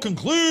unthinkable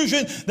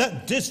conclusion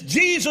that this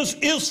Jesus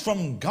is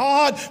from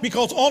God,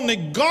 because only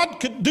God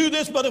could do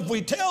this. But if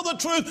we tell the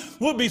truth,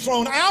 we'll be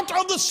thrown out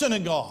of the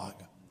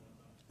synagogue.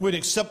 We'd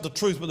accept the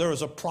truth, but there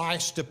is a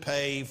price to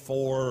pay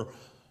for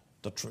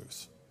the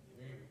truth.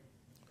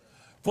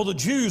 For the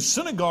Jews,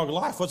 synagogue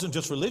life wasn't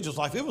just religious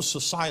life, it was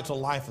societal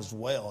life as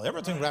well.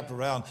 Everything wrapped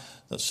around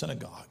the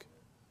synagogue.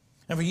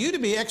 And for you to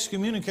be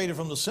excommunicated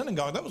from the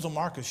synagogue, that was a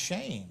mark of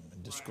shame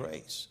and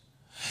disgrace.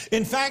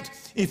 In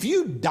fact, if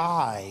you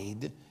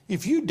died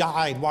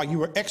while you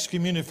were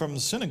excommunicated from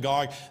the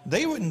synagogue,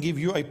 they wouldn't give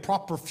you a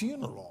proper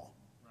funeral.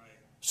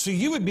 so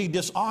you would be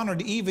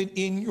dishonored even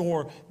in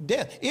your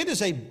death. It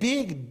is a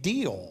big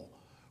deal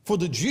for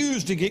the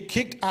Jews to get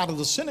kicked out of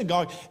the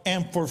synagogue.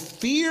 And for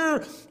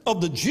fear of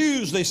the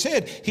Jews, they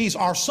said, he's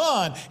our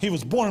son. He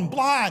was born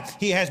blind.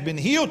 He has been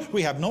healed.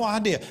 We have no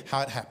idea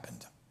how it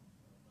happened.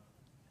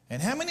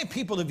 And how many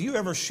people have you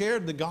ever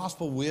shared the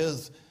gospel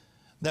with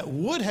that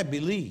would have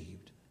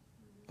believed,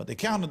 but they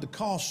counted the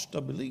cost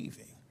of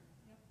believing?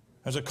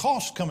 There's a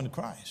cost coming to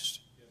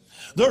Christ.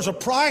 There's a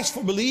price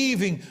for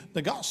believing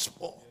the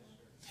gospel.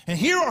 And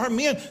here are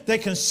men, they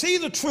can see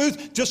the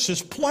truth just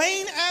as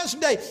plain as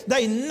day.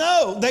 They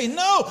know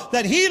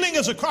that healing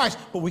is of Christ,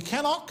 but we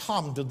cannot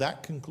come to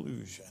that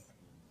conclusion.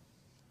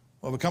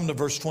 Well, we come to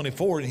verse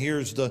 24, and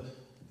here's the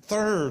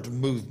third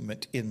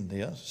movement in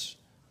this.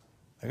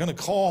 They're going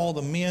to call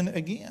the men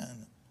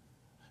again.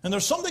 And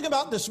there's something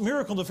about this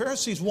miracle, the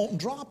Pharisees won't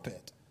drop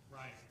it.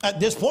 Right. At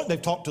this point,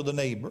 they've talked to the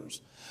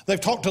neighbors. They've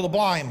talked to the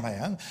blind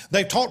man.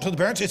 They've talked to the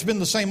parents. It's been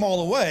the same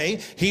all the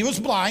way. He was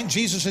blind.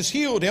 Jesus has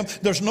healed him.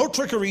 There's no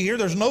trickery here.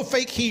 There's no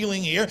fake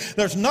healing here.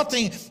 There's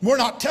nothing we're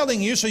not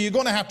telling you, so you're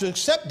going to have to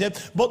accept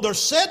it. But they're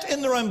set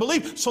in their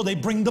unbelief, so they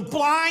bring the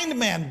blind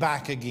man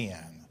back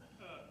again.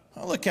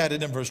 Now look at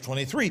it in verse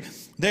 23.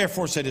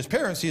 Therefore said his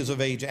parents, he is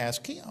of age,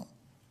 ask him.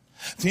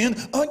 Then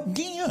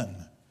again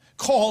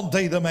called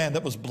they the man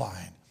that was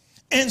blind,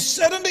 and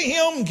said unto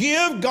him,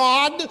 give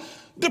God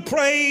the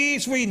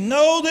praise. We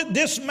know that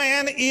this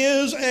man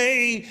is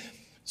a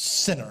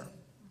sinner.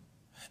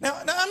 Now,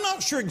 I'm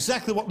not sure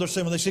exactly what they're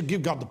saying when they said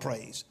give God the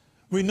praise.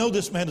 We know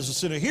this man is a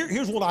sinner.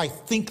 Here's what I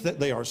think that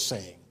they are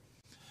saying.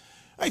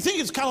 I think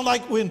it's kind of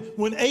like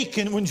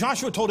when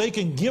Joshua told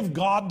Achan, give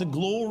God the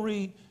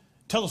glory,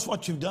 tell us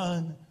what you've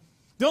done.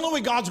 The only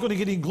way God's going to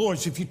get any glory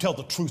is if you tell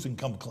the truth and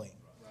come clean.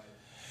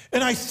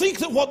 And I think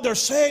that what they're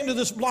saying to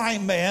this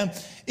blind man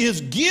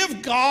is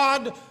give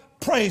God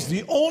praise.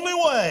 The only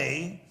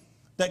way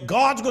that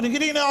God's going to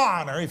get any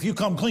honor if you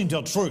come clean,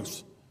 tell the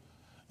truth.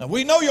 Now,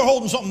 we know you're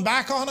holding something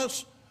back on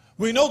us.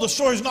 We know the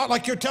story's not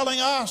like you're telling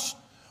us.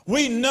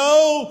 We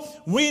know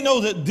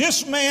that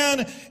this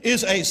man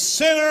is a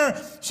sinner,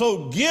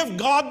 so give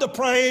God the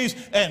praise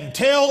and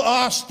tell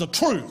us the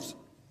truth.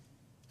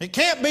 It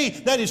can't be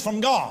that he's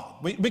from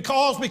God.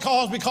 Because,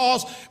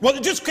 well,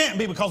 it just can't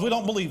be because we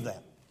don't believe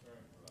that.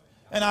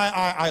 And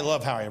I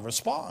love how he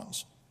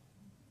responds.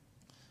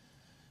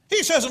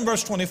 He says in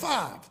verse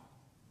 25,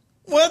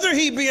 whether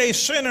he be a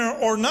sinner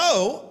or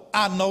no,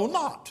 I know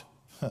not.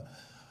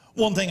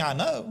 One thing I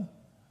know,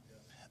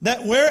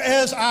 that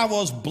whereas I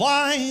was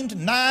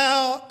blind,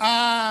 now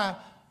I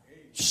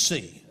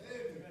see.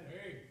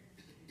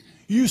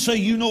 You say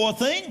you know a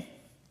thing?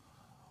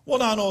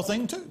 Well, I know a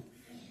thing too.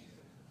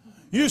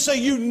 You say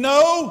you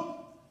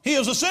know he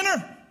is a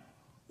sinner?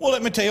 Well,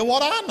 let me tell you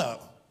what I know.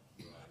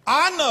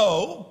 I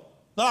know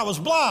that I was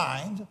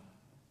blind,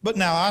 but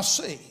now I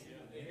see.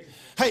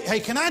 Hey,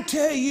 can I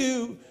tell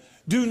you,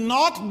 do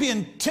not be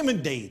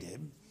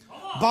intimidated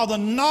by the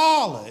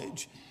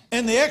knowledge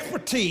and the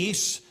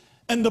expertise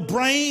and the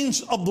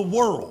brains of the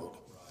world.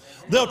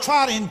 They'll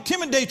try to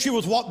intimidate you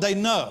with what they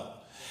know.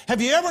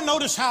 Have you ever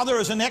noticed how there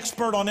is an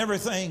expert on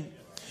everything?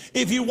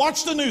 If you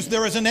watch the news,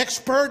 there is an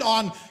expert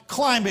on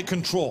climate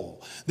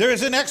control. There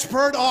is an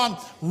expert on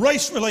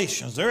race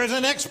relations. There is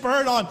an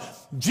expert on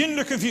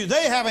gender confusion.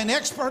 They have an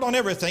expert on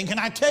everything. Can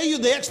I tell you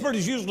the expert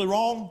is usually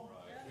wrong?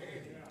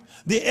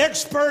 The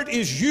expert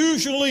is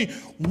usually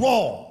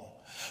wrong.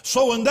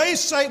 So when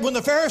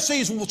the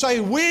Pharisees will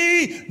say,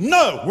 we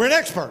know, we're an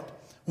expert.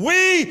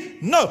 We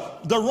know.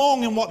 They're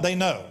wrong in what they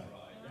know.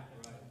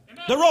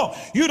 They're wrong.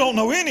 You don't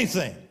know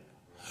anything.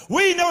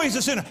 We know he's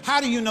a sinner.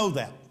 How do you know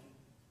that?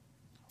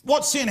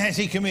 What sin has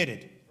he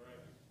committed?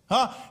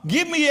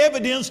 Give me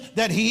evidence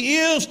that he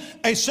is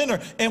a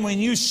sinner. And when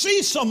you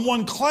see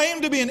someone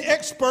claim to be an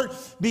expert,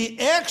 be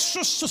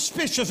extra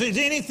suspicious of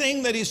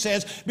anything that he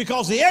says,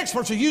 because the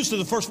experts are usually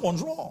the first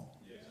ones wrong.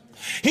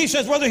 He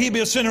says, whether he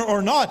be a sinner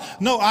or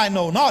not, no, I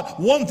know not.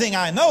 One thing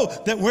I know,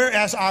 that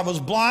whereas I was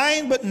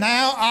blind, but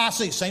now I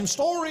see. Same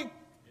story.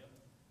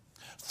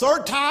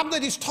 Third time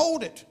that he's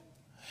told it.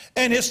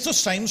 And it's the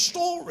same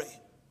story.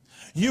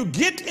 You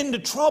get into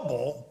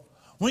trouble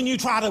when you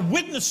try to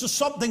witness to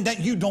something that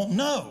you don't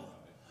know.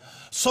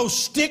 So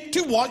stick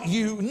to what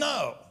you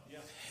know.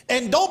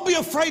 And don't be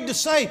afraid to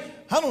say,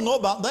 I don't know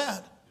about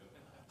that.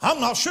 I'm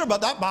not sure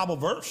about that Bible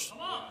verse.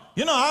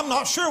 You know, I'm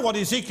not sure what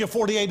Ezekiel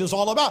 48 is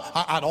all about.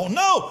 I don't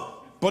know.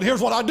 But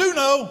here's what I do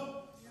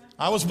know.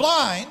 I was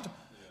blind,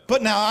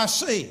 but now I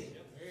see.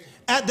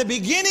 At the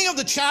beginning of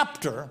the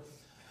chapter,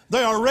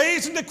 they are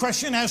raising the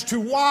question as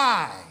to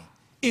why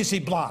is he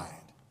blind?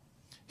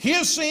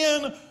 His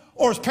sin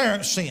or his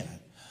parents' sin?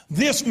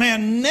 This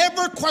man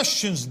never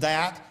questions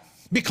that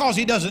because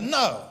he doesn't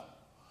know.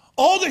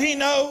 All that he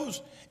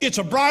knows, it's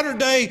a brighter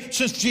day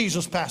since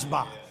Jesus passed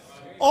by.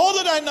 All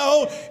that I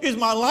know is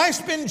my life's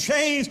been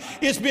changed.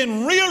 It's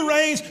been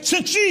rearranged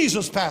since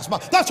Jesus passed by.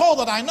 That's all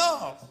that I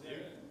know.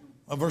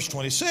 Verse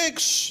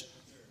 26,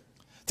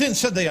 then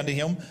said they unto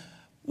him,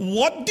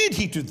 what did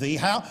he to thee?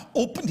 How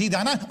opened he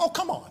thine eye? Oh,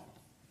 come on.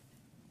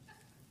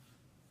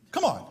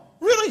 Come on.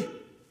 Really?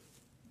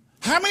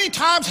 How many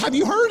times have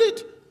you heard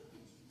it?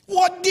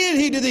 What did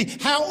he to thee?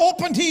 How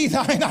opened he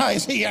thine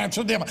eyes? He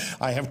answered them,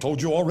 I have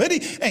told you already,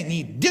 and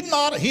ye did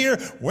not hear.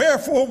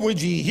 Wherefore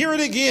would ye hear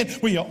it again?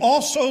 Will you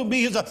also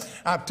be his?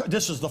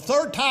 This is the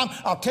third time.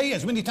 I'll tell you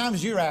as many times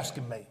as you're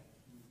asking me.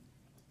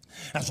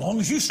 As long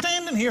as you're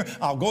standing here,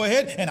 I'll go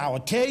ahead and I will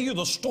tell you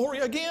the story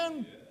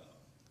again.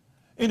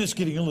 And it's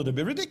getting a little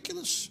bit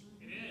ridiculous.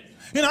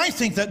 And I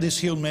think that this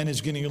healed man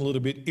is getting a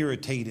little bit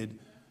irritated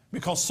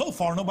because so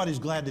far nobody's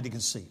glad that he can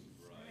see.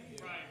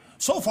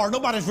 So far,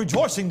 nobody's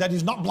rejoicing that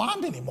he's not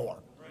blind anymore.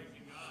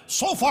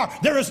 So far,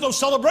 there is no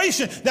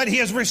celebration that he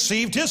has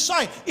received his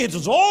sight. It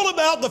is all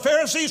about the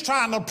Pharisees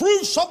trying to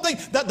prove something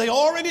that they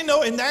already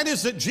know, and that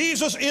is that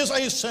Jesus is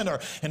a sinner.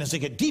 And as they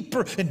get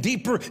deeper and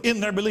deeper in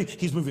their belief,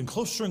 he's moving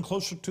closer and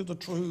closer to the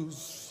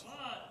truth.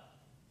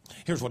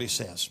 Here's what he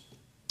says.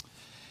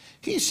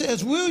 He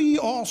says, will ye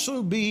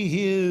also be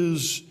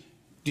his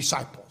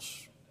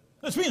disciples?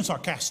 That's being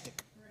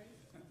sarcastic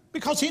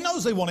because he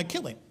knows they want to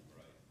kill him.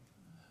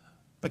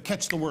 But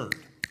catch the word.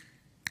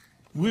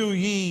 Will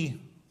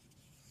ye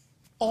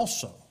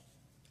also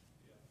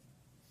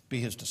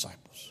be his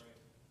disciples?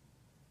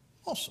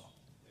 Also.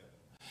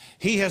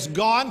 He has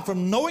gone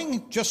from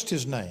knowing just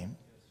his name.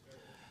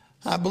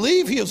 I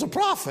believe he is a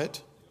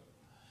prophet.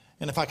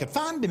 And if I could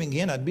find him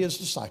again, I'd be his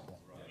disciple.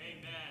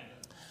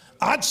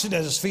 I'd sit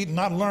at his feet and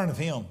I'd learn of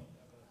him.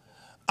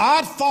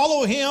 I'd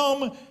follow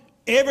him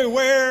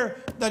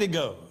everywhere that he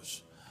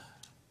goes.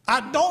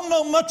 I don't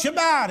know much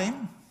about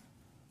him,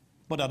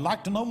 but I'd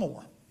like to know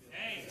more.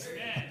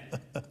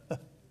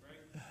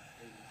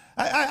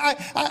 I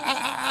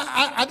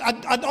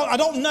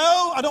don't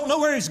know. I don't know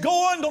where he's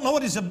going. Don't know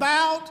what he's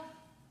about.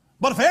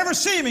 But if I ever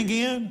see him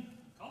again,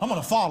 I'm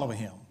going to follow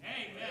him.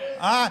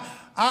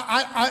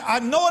 I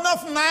know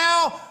enough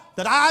now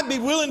that I'd be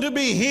willing to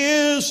be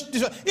his.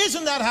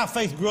 Isn't that how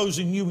faith grows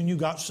in you when you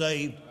got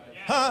saved?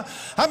 Huh?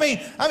 I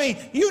mean,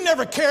 you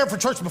never cared for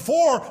church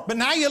before, but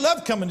now you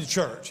love coming to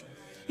church.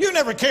 You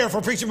never cared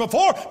for preaching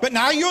before, but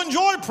now you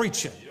enjoy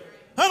preaching.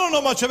 I don't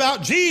know much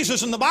about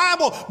Jesus in the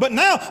Bible, but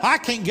now I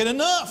can't get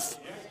enough.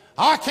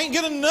 I can't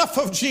get enough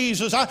of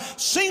Jesus.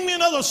 Sing me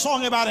another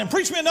song about him.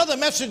 Preach me another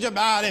message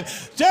about him.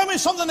 Tell me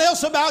something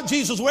else about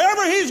Jesus.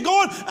 Wherever he's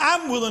going,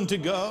 I'm willing to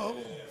go.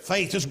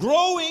 Faith is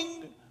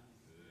growing.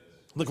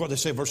 Look what they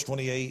say, verse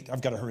 28.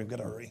 I've got to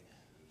hurry.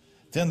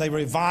 Then they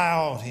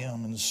reviled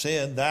him and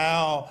said,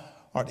 thou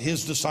art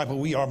his disciple.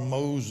 We are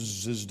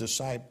Moses'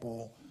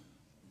 disciple.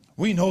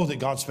 We know that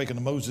God spake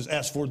unto Moses,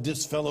 as for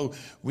this fellow,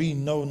 we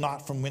know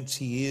not from whence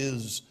he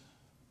is.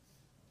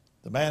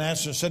 The man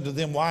answered and said to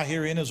them, why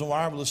herein is a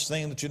marvelous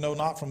thing that you know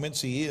not from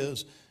whence he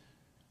is.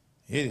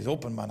 It hath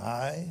opened mine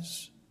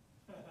eyes.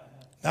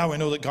 Now we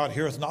know that God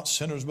heareth not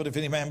sinners, but if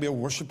any man be a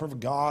worshiper of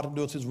God and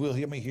doeth his will,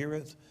 he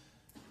heareth.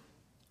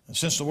 And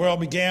since the world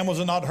began, was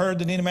it not heard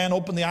that any man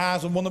opened the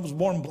eyes of one that was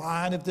born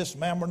blind? If this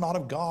man were not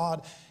of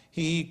God,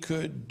 he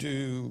could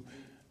do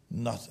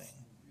nothing.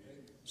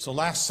 It's the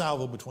last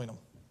salvo between them.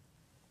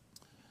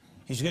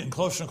 He's getting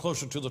closer and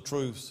closer to the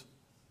truth.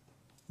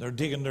 They're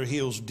digging their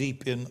heels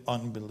deep in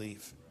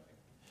unbelief.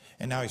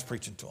 And now he's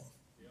preaching to them.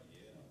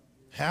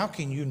 How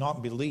can you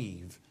not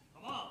believe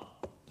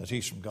that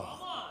he's from God?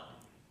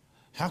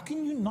 How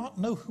can you not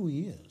know who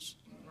he is?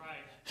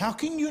 How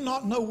can you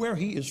not know where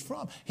he is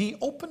from? He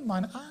opened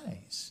mine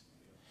eyes.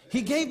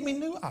 He gave me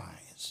new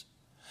eyes.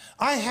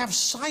 I have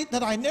sight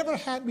that I never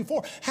had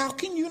before. How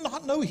can you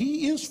not know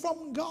he is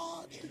from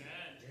God?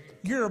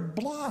 You're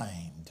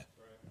blind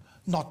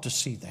not to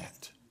see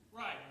that.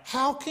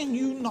 How can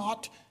you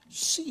not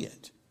see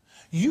it?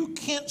 You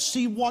can't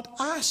see what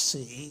I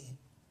see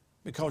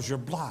because you're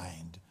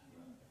blind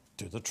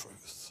to the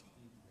truth.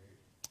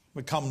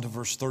 We come to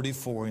verse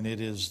 34, and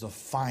it is the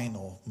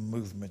final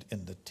movement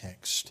in the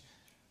text.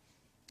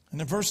 And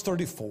in verse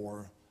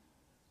 34,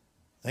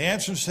 they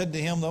answered and said to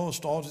him, thou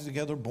wast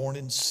altogether born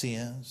in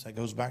sins. That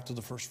goes back to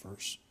the first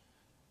verse.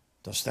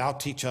 Dost thou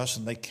teach us?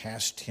 And they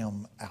cast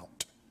him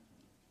out.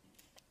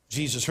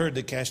 Jesus heard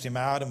they cast him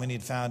out, and when he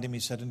had found him, he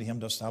said unto him,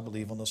 dost thou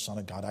believe on the Son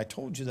of God? I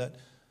told you that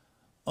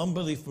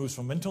unbelief moves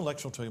from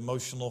intellectual to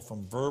emotional,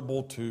 from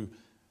verbal to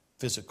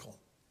physical.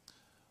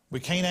 We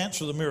can't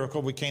answer the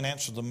miracle. We can't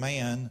answer the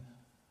man.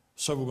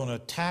 So we're going to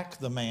attack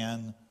the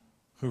man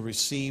who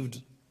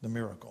received the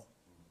miracle.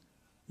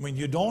 When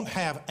you don't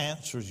have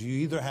answers, you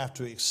either have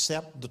to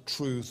accept the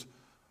truth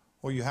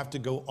or you have to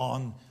go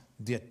on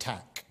the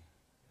attack.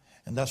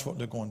 And that's what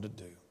they're going to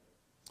do.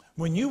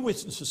 When you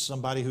witness to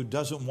somebody who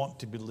doesn't want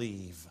to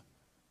believe,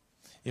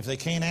 if they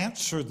can't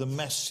answer the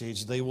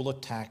message, they will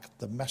attack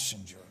the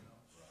messenger.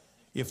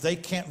 If they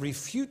can't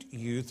refute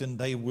you, then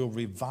they will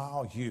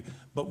revile you.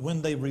 But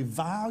when they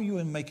revile you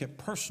and make it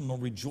personal,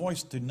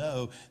 rejoice to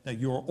know that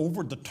you're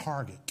over the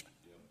target.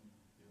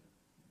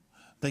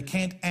 They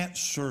can't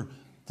answer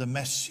the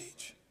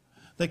message.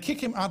 They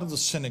kick him out of the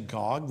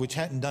synagogue, which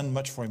hadn't done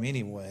much for him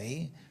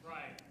anyway.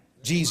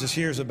 Jesus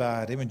hears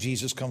about him, and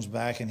Jesus comes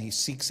back and he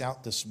seeks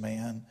out this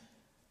man.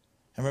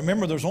 And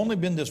remember, there's only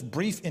been this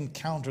brief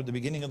encounter at the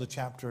beginning of the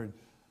chapter.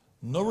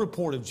 No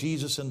report of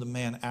Jesus and the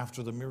man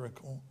after the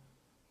miracle.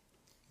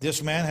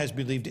 This man has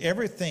believed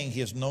everything he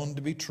has known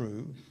to be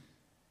true.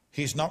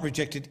 He's not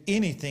rejected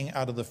anything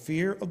out of the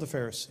fear of the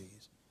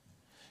Pharisees.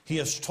 He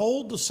has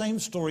told the same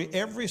story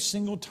every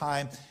single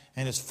time,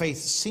 and his faith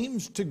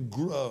seems to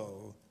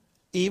grow,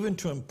 even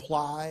to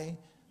imply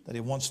that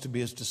he wants to be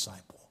his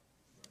disciple.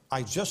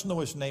 I just know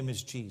his name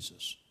is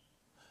Jesus.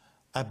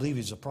 I believe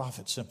he's a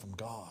prophet sent from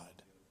God.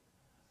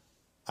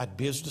 I'd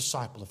be his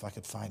disciple if I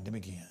could find him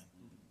again.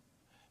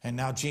 And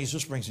now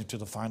Jesus brings him to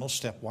the final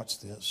step. Watch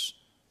this.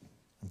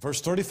 In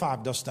verse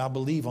 35, dost thou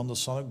believe on the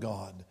Son of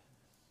God?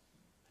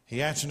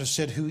 He answered and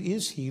said, who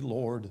is he,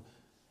 Lord,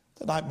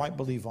 that I might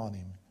believe on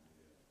him?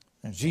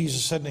 And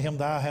Jesus said to him,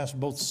 thou hast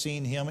both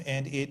seen him,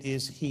 and it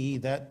is he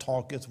that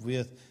talketh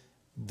with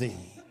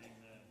thee.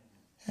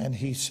 And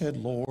he said,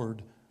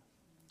 Lord,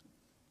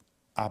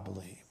 I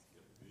believe.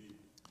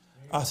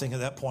 I think at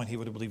that point he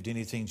would have believed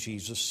anything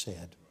Jesus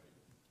said.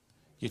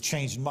 You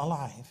changed my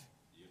life.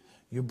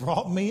 You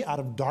brought me out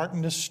of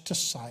darkness to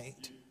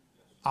sight.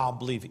 I'll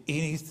believe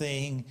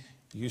anything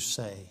you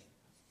say.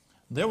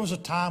 There was a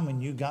time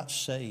when you got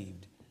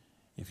saved.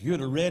 If you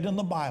had read in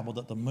the Bible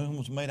that the moon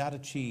was made out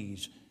of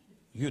cheese,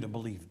 you'd have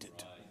believed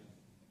it.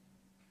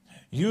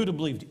 You'd have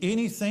believed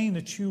anything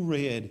that you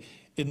read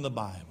in the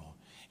Bible.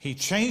 He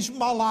changed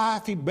my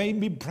life. He made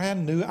me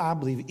brand new. I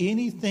believe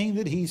anything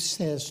that he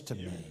says to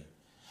me.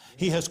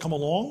 He has come a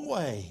long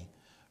way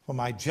from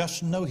I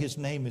just know his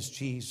name is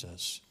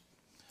Jesus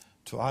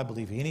to I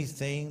believe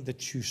anything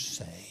that you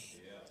say.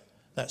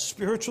 That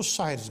spiritual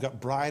sight has got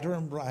brighter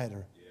and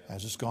brighter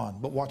as it's gone.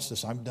 But watch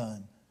this, I'm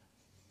done.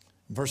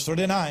 In verse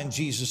 39,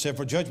 Jesus said,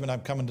 for judgment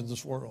I'm come into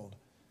this world,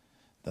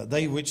 that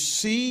they which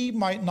see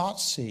might not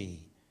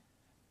see,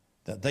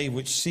 that they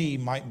which see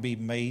might be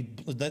made,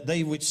 that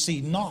they which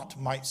see not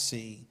might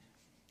see,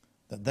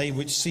 that they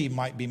which see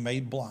might be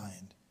made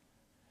blind.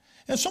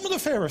 And some of the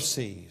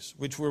Pharisees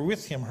which were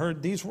with him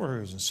heard these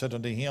words and said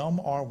unto him,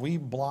 are we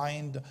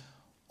blind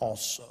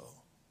also?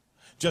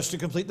 Just to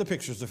complete the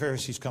pictures, the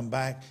Pharisees come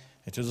back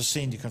into the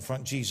scene to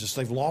confront Jesus.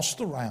 They've lost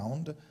the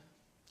round,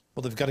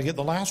 but they've got to get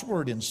the last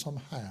word in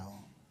somehow.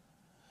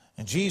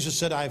 And Jesus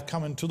said, I have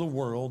come into the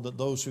world that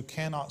those who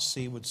cannot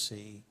see would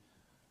see,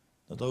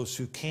 that those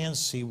who can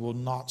see will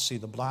not see.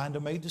 The blind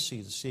are made to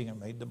see, the seeing are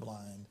made to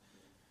blind.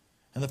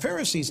 And the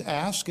Pharisees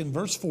ask in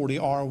verse 40,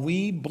 are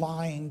we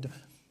blind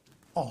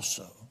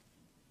also?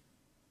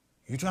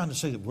 Are you trying to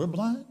say that we're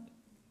blind?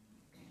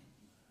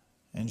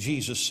 And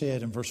Jesus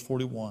said in verse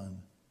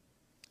 41,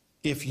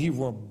 if ye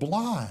were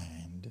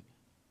blind,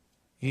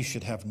 ye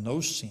should have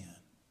no sin.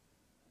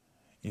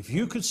 If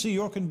you could see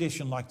your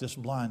condition like this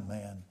blind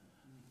man,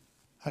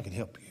 I could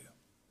help you.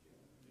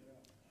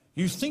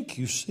 You think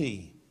you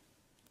see.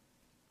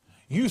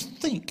 You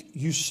think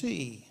you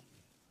see.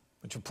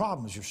 But your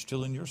problem is you're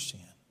still in your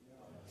sin.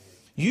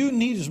 You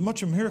need as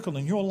much a miracle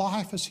in your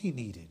life as he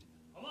needed.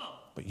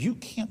 But you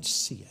can't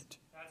see it.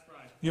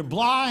 You're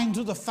blind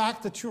to the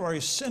fact that you are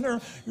a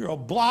sinner. You're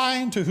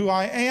blind to who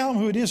I am,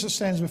 who it is that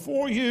stands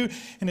before you.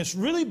 And it's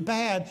really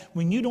bad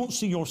when you don't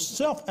see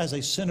yourself as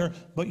a sinner,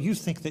 but you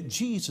think that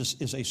Jesus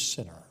is a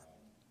sinner.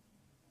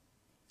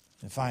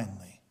 And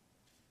finally,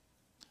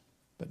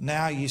 but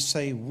now you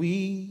say,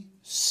 we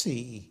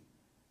see,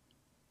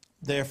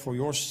 therefore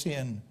your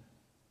sin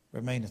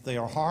remaineth. They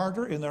are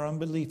harder in their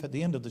unbelief at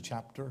the end of the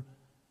chapter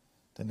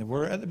than they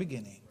were at the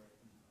beginning.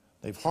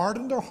 They've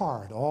hardened their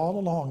heart all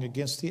along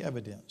against the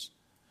evidence.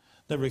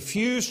 They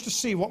refused to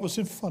see what was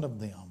in front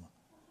of them.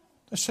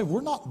 They said,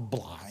 we're not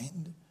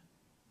blind.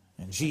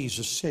 And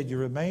Jesus said, you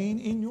remain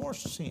in your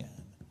sin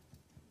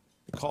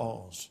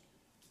because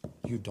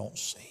you don't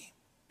see.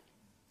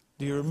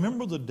 Do you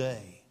remember the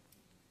day?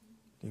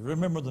 Do you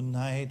remember the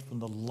night when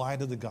the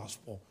light of the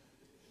gospel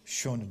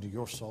shone into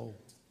your soul?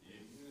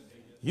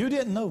 You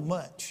didn't know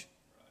much,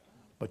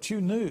 but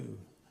you knew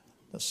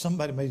that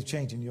somebody made a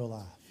change in your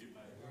life.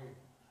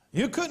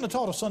 You couldn't have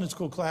taught a Sunday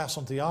school class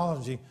on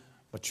theology,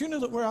 but you knew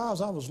that where I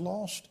was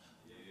lost.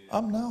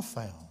 I'm now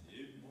found.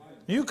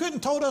 You couldn't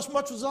have told us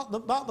much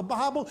about the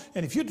Bible,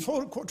 and if you'd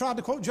tried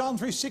to quote John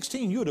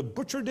 3:16, you would have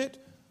butchered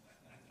it.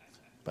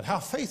 But how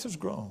faith has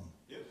grown.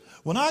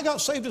 When I got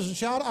saved as a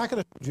child, I could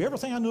have told you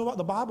everything I knew about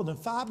the Bible in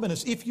 5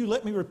 minutes if you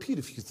let me repeat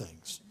a few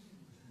things.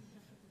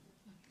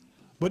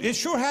 But it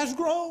sure has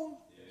grown.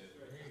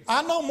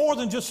 I know more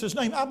than just his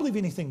name. I believe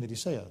anything that he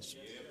says.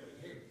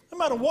 No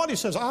matter what he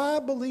says, I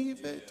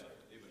believe it.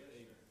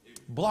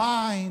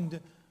 Blind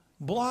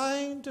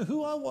to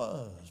who I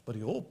was, but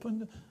he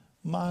opened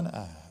mine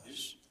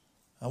eyes.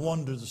 I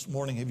wonder this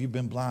morning, have you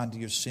been blind to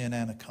your sin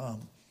and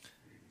come?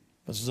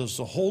 But does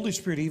the Holy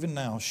Spirit even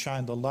now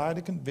shine the light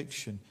of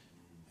conviction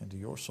into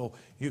your soul?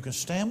 You can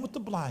stand with the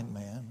blind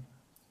man,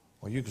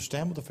 or you can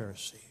stand with the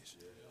Pharisees.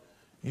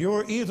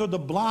 You're either the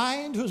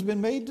blind who's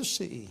been made to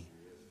see,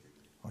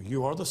 or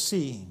you are the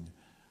seeing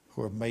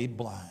who are made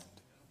blind.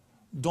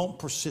 Don't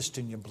persist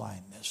in your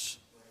blindness.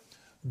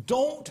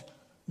 Don't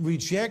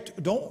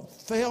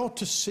fail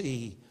to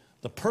see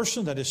the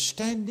person that is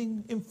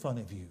standing in front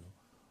of you.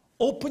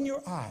 Open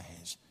your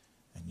eyes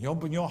and you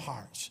open your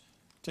hearts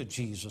to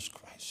Jesus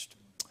Christ.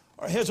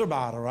 Our heads are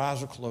bowed, our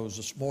eyes are closed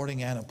this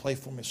morning. Anna, play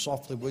for me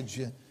softly, would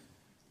you?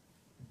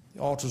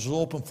 The altars are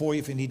open for you.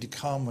 If you need to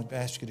come, I'd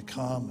ask you to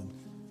come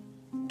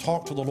and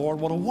talk to the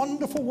Lord. What a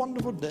wonderful,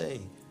 wonderful day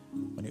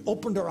when He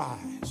opened our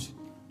eyes,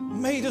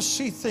 made us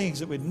see things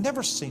that we'd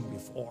never seen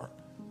before.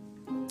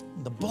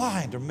 And the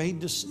blind are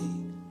made to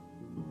see.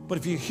 But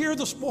if you're here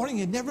this morning,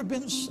 you've never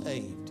been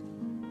saved.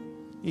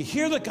 You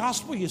hear the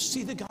gospel, you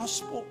see the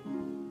gospel.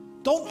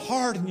 Don't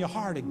harden your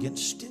heart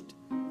against it.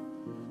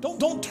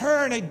 Don't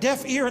turn a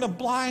deaf ear and a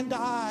blind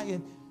eye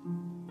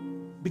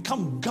and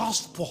become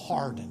gospel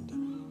hardened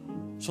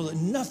so that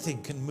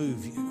nothing can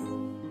move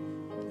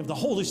you. If the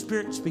Holy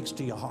Spirit speaks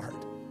to your heart,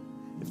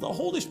 if the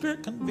Holy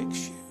Spirit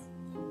convicts you,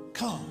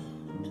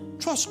 come,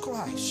 trust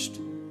Christ.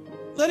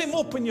 Let Him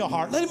open your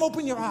heart. Let Him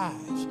open your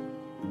eyes.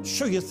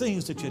 Show you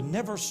things that you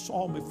never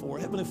saw before.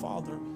 Heavenly Father,